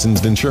 a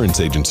licensed insurance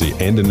agency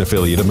and an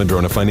affiliate of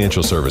Madrona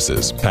Financial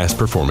Services. Past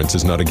performance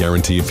is not a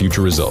guarantee of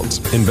future results.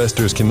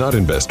 Investors cannot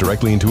invest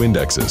directly into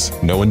indexes.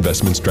 No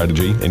investment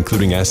strategy,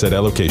 including asset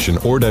allocation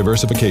or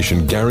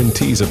diversification,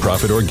 guarantees a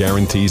profit or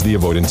guarantees the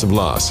avoidance of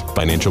loss.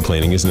 Financial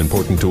planning is an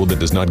important tool that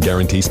does not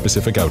guarantee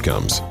specific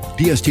outcomes.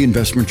 DST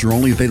investments are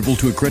only available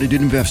to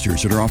accredited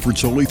investors and are offered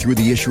solely through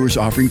the issuer's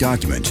offering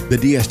documents. The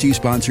DST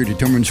sponsor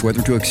determines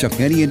whether to accept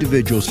any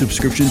individual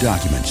subscription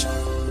documents.